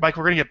 Mike,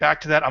 we're going to get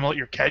back to that. I'm going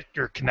to let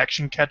your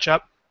connection catch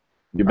up.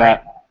 You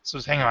bet. Right? So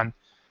just hang on.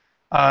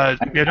 We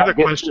have another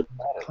question.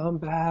 Come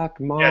back,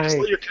 Mike. Yeah, just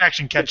let your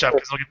connection catch up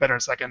because it'll get better in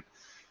a second.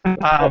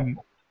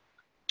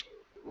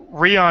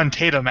 Rion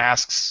Tatum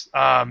asks,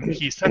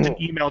 he sent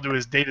an email to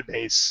his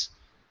database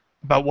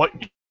about what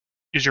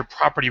is your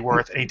property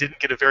worth, and he didn't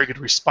get a very good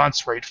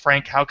response rate.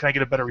 Frank, how can I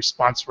get a better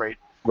response rate?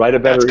 Write a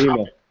better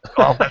email.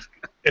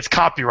 It's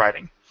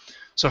copywriting.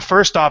 So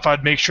first off,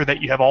 I'd make sure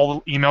that you have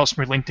all the emails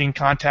from your LinkedIn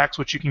contacts,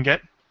 which you can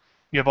get.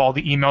 You have all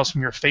the emails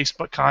from your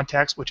Facebook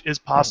contacts, which is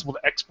possible to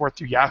export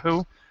through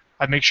Yahoo.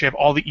 I'd make sure you have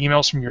all the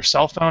emails from your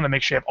cell phone, and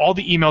make sure you have all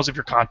the emails of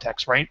your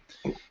contacts, right?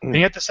 Then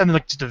you have to send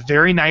just a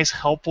very nice,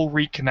 helpful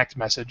reconnect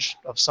message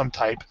of some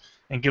type,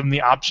 and give them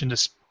the option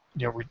to,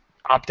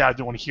 opt out if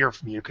they don't want to hear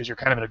from you, because you're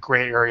kind of in a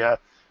gray area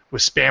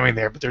with spamming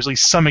there. But there's at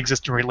least some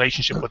existing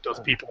relationship with those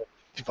people,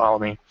 if you follow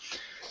me.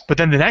 But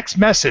then the next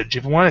message,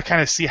 if you want to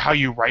kind of see how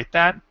you write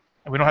that,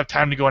 and we don't have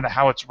time to go into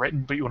how it's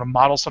written, but you want to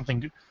model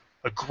something,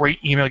 a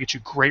great email, get you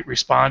great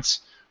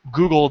response,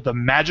 Google the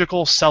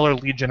magical seller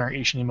lead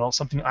generation email,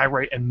 something I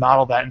write, and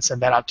model that and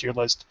send that out to your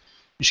list.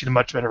 You should get a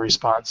much better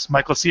response.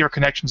 Mike, let's see our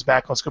connections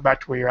back. Let's go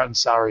back to where you're at in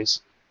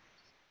salaries.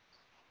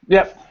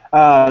 Yep.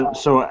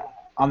 So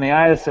on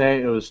the ISA,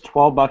 it was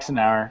 $12 an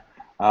hour,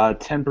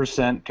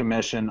 10%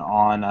 commission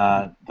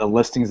on the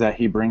listings that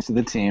he brings to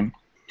the team.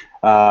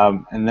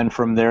 And then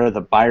from there,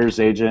 the buyer's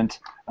agent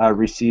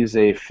receives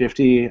a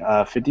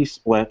 50-50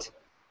 split.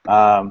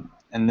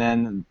 And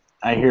then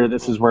I hear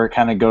this is where it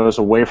kind of goes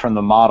away from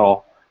the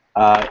model.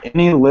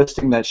 Any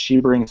listing that she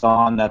brings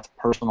on that's a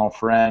personal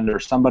friend or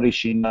somebody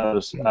she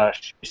knows,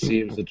 she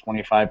receives a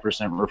 25%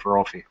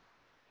 referral fee.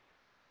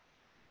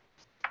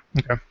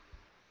 Okay.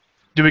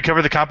 Do we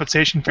cover the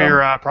compensation for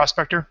your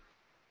prospector?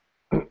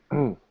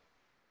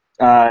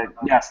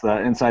 Yes,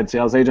 the inside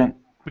sales agent.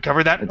 We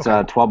covered that? It's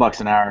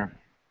 $12 an hour.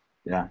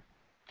 Yeah.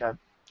 Okay.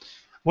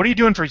 What are you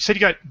doing for, you said you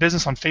got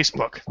business on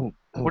Facebook.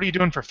 What are you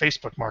doing for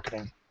Facebook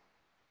marketing?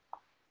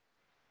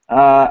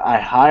 I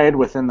hide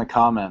within the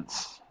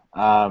comments.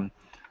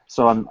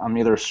 So I'm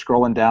either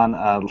scrolling down,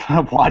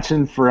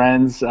 watching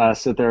friends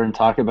sit there and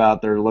talk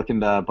about they're looking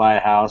to buy a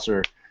house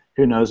or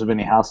who knows of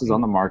any houses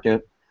on the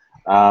market.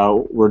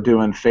 We're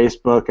doing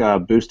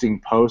Facebook boosting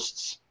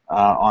posts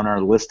on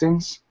our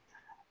listings,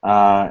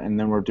 and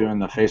then we're doing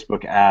the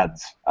Facebook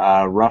ads.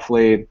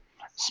 Roughly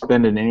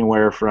spending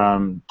anywhere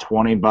from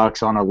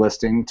 $20 on a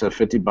listing to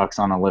 $50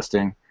 on a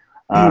listing,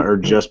 or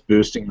just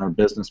boosting our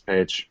business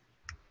page.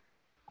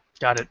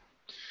 Got it.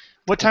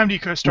 What time do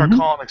you start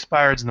calling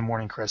expireds in the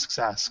morning, Chris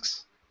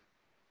asks?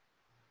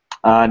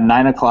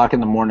 9 o'clock in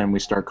the morning we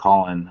start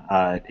calling.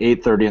 At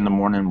 8:30 in the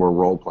morning we're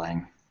role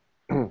playing.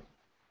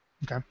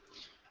 Okay.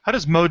 How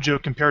does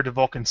Mojo compare to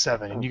Vulcan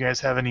 7? And you guys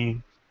have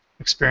any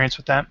experience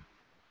with that?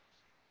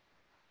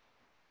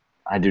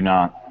 I do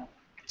not.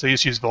 So you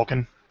just use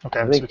Vulcan?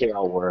 Okay. I think they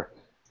all work.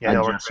 Yeah,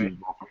 they'll work.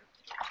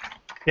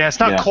 Yeah, it's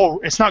not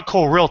Cole. It's not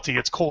Cole Realty.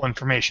 It's Cole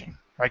Information,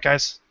 right,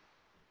 guys?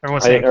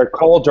 Everyone's saying or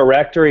Cole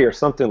Directory or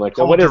something like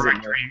that. What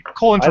Directory. Is it?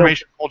 Cole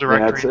Information, Cole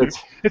Directory. Yeah,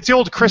 it's the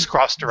old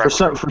crisscross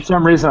directory. For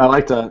some reason I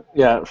like to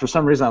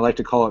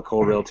call it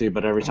Cole Realty,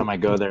 but every time I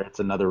go there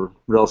it's another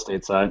real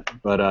estate site.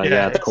 But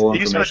it's Cole Information. It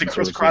used to be like the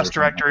crisscross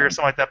directory or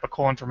something like that, but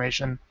Cole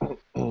Information.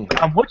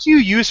 What do you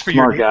use for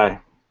Smart guy.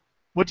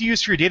 What do you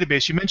use for your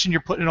database? You mentioned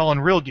you're putting it all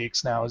in Real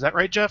Geeks now. Is that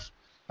right, Jeff?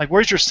 Like,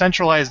 where's your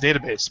centralized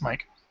database,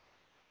 Mike?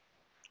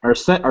 Our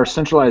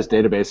centralized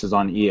database is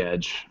on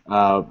eEdge.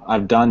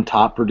 I've done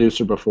Top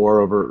Producer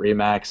before over at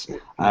Remax.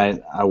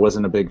 I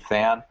wasn't a big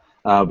fan,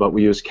 but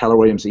we use Keller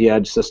Williams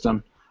eEdge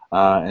system,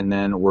 and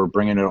then we're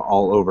bringing it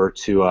all over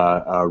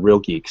to Real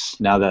Geeks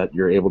now that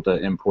you're able to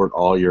import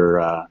all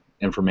your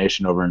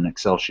information over an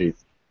Excel sheet.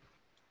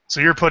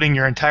 So you're putting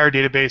your entire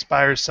database,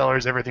 buyers,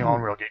 sellers, everything all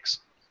in Real Geeks.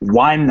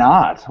 Why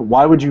not?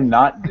 Why would you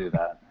not do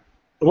that?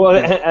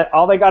 Well,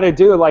 all they got to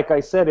do, like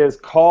I said, is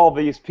call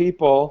these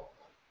people,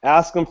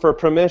 ask them for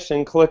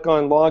permission, click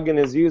on login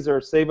as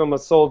user, save them a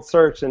sold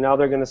search, and now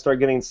they're going to start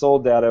getting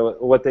sold data,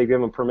 what they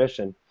give them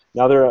permission.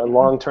 Now they're a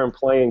long-term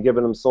play and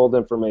giving them sold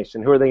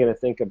information. Who are they going to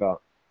think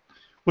about?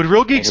 Would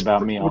Real Geeks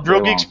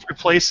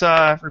replace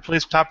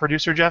Top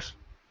Producer, Jeff?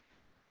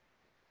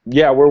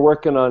 Yeah, we're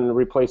working on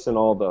replacing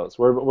all those.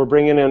 We're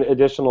bringing in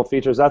additional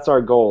features. That's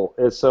our goal.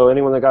 Is so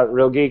anyone that got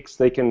Real Geeks,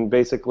 they can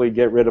basically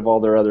get rid of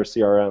all their other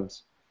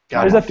CRMs.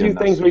 There's a few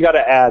things we got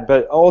to add,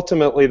 but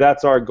ultimately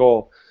that's our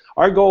goal.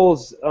 Our goal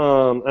is,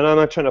 and I'm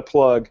not trying to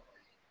plug,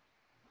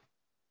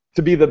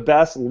 to be the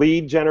best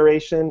lead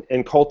generation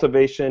and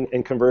cultivation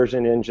and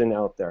conversion engine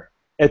out there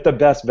at the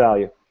best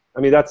value.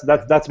 I mean, that's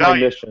my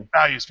mission.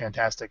 Value is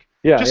fantastic.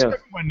 Yeah, Just so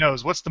everyone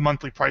knows, what's the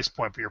monthly price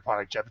point for your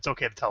product, Jeff? It's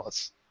okay to tell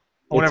us.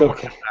 It's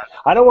okay.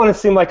 I don't want to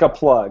seem like a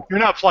plug. You're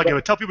not plugging,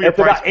 but tell people your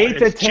price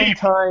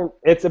point.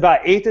 It's about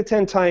 8 to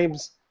 10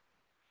 times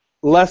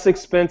less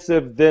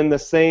expensive than the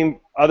same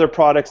other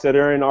products that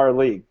are in our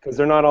league, because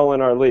they're not all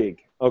in our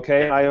league.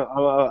 Okay,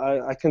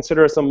 I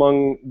consider us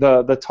among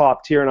the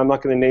top tier, and I'm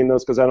not going to name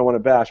those because I don't want to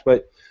bash,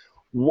 but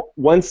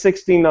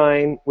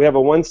 169. We have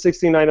a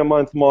 169 a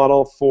month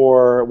model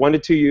for 1 to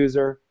 2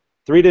 user,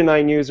 3 to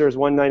 9 users,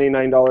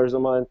 $199 a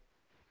month,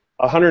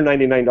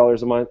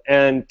 $199 a month,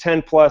 and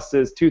 10 plus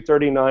is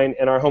 $239,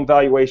 and our home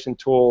valuation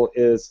tool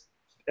is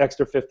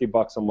extra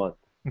 $50 a month.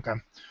 Okay.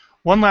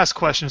 One last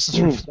question. This is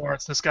from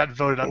Florence. This got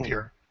voted up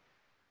here.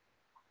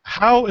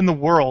 How in the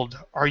world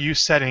are you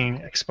setting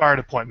expired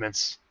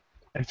appointments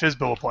and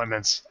FSBO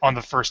appointments on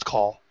the first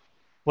call?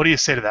 What do you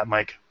say to that,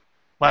 Mike?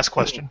 Last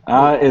question.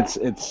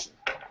 It's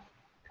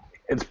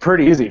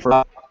pretty easy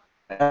for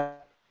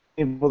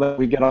people that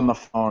we get on the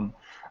phone.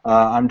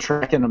 I'm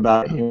tracking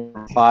about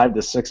 5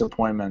 to 6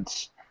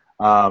 appointments,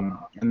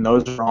 and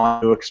those are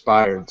on new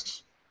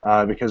expireds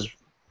because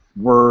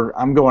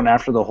I'm going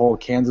after the whole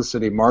Kansas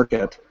City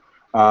market,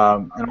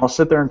 and I'll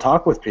sit there and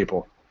talk with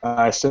people.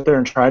 I sit there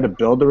and try to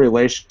build a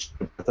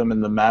relationship with them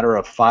in the matter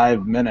of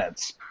 5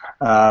 minutes,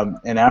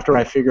 and after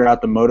I figure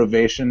out the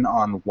motivation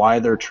on why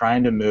they're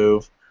trying to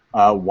move,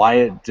 why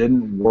it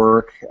didn't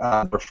work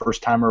the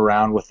first time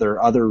around with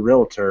their other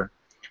realtor,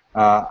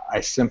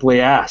 I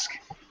simply ask,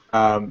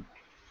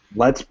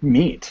 let's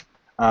meet.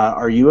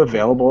 Are you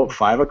available at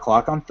 5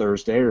 o'clock on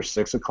Thursday or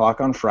 6 o'clock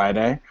on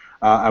Friday?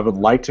 I would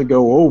like to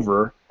go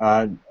over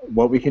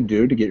what we can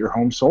do to get your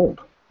home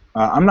sold.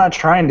 I'm not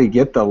trying to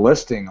get the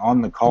listing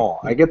on the call.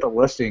 I get the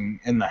listing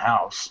in the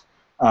house.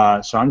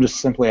 So I'm just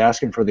simply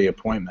asking for the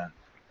appointment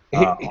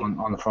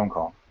on the phone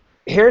call.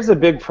 Here's a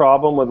big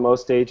problem with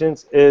most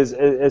agents is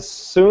as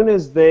soon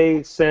as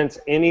they sense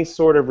any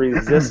sort of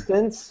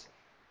resistance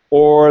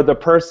or the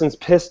person's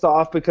pissed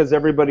off because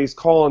everybody's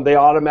calling, they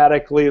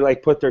automatically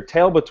like put their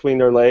tail between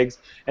their legs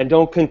and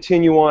don't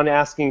continue on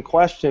asking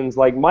questions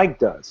like Mike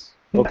does,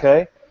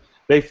 okay?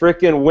 They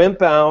freaking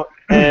wimp out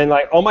and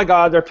like, oh my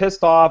God, they're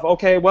pissed off.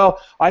 Okay, well,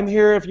 I'm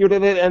here if you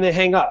did it, and they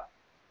hang up.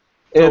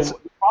 The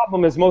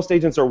problem is most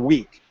agents are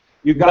weak.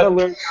 You've got to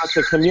learn how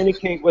to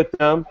communicate with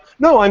them.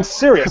 No, I'm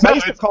serious. I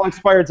used to call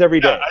expireds every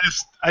day.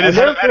 I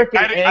had a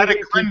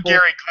Glenn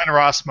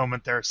Ross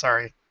moment there.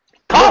 Sorry.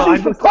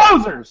 Coffee for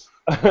closers.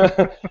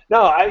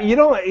 No, you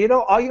don't.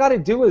 All you got to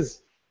do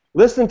is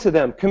listen to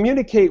them,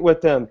 communicate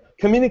with them,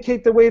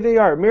 communicate the way they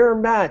are, mirror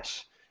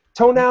match,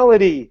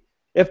 tonality.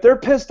 If they're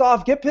pissed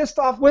off, get pissed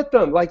off with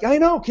them. Like, I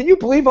know. Can you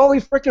believe all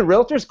these freaking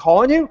realtors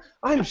calling you?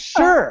 I'm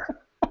sure.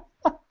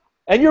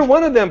 And you're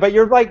one of them, but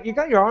you're like, you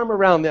got your arm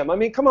around them. I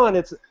mean, come on.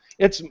 It's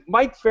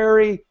Mike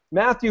Ferry,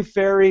 Matthew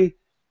Ferry,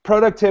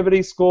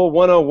 Productivity School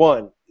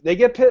 101. They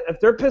get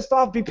if they're pissed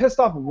off, be pissed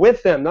off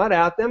with them, not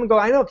at them, and go,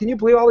 I know, can you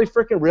believe all these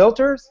freaking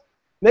realtors?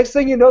 Next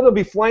thing you know, they'll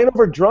be flying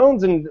over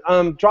drones and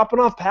dropping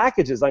off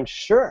packages, I'm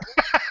sure.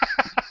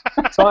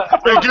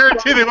 I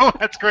guarantee they won't.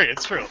 That's great.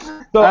 It's true.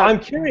 So I'm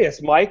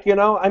curious, Mike,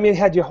 I mean,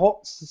 had you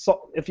sold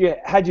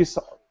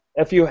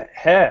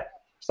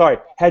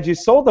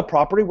the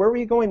property, where were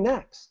you going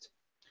next?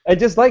 And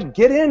just like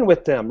get in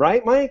with them,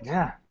 right, Mike?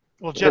 Yeah.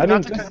 Well, Jeff,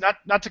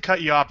 not to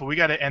cut you off, but we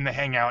got to end the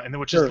hangout, and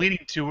which is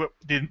leading to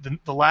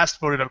the last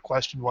voted up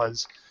question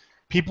was,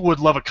 people would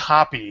love a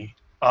copy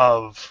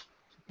of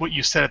what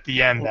you said at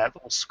the end, that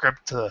little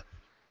script to,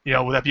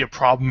 would that be a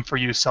problem for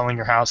you selling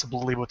your house? I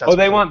believe what that's. Oh,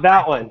 they want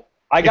that one.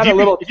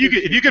 If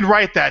you could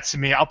write that to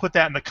me, I'll put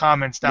that in the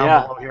comments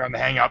down below here on the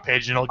hangout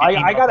page, and it'll get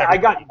emailed. I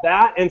got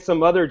that and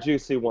some other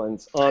juicy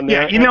ones on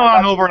there. Yeah, email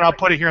on over, and I'll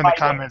put it here in the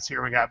comments.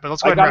 Here we got. But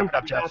let's go ahead and wrap it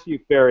up, Jeff. Matthew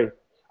Ferry.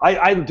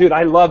 Dude,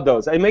 I love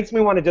those. It makes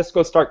me want to just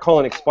go start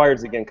calling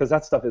expireds again because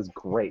that stuff is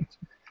great.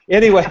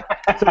 Anyway,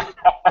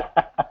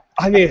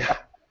 I mean,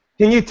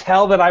 can you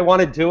tell that I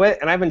want to do it?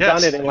 And I haven't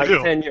done it in like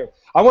 10 years.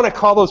 I want to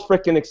call those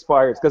freaking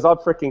expireds because I'll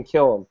freaking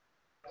kill them.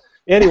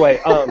 Anyway,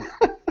 I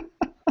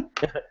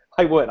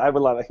would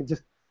love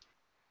it.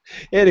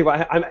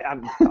 Anyway,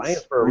 I'm dying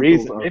for a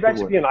reason. Maybe I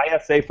should be an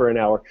ISA for an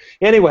hour.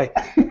 Anyway,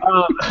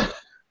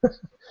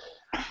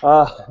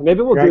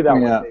 maybe we'll do that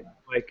one day,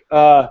 Mike.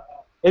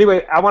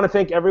 Anyway, I want to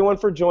thank everyone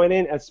for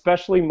joining,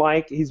 especially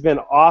Mike. He's been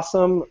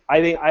awesome.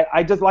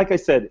 I just, like I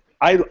said,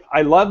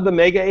 I love the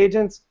mega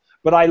agents,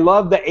 but I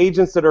love the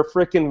agents that are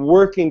freaking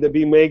working to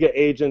be mega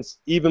agents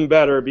even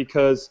better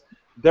because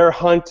they're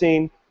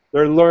hunting,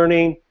 they're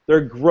learning,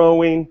 they're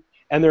growing,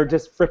 and they're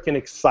just freaking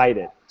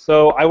excited.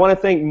 So I want to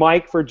thank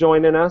Mike for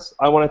joining us.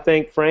 I want to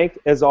thank Frank,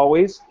 as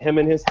always, him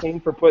and his team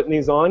for putting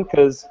these on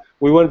because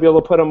we wouldn't be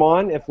able to put them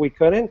on if we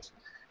couldn't.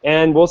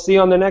 And we'll see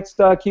you on the next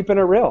Keeping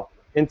It Real.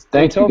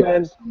 Thank you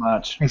guys so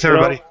much. Thanks,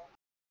 everybody.